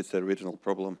at least it's a regional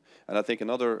problem. And I think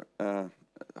another,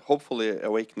 hopefully,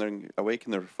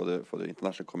 awakener for the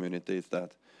international community is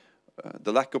that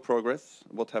the lack of progress,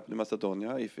 what happened in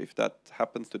Macedonia, if that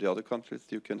happens to the other countries,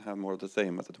 you can have more of the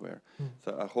same, as it were.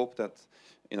 So I hope that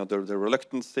the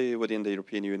reluctancy within the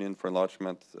European Union for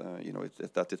enlargement,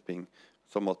 that is being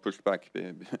somewhat pushed back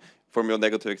from your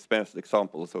negative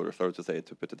example, so sorry to say,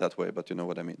 to put it that way, but you know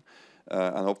what I mean.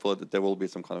 And hopefully that there will be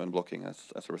some kind of unblocking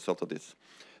as a result of this.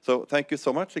 So thank you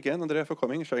so much again, Andreja, for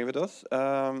coming and sharing with us.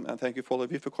 And thank you for all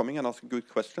of you for coming and asking good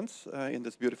questions in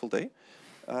this beautiful day.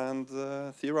 And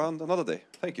see you around another day.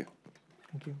 Thank you.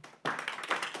 Thank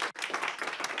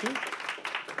you.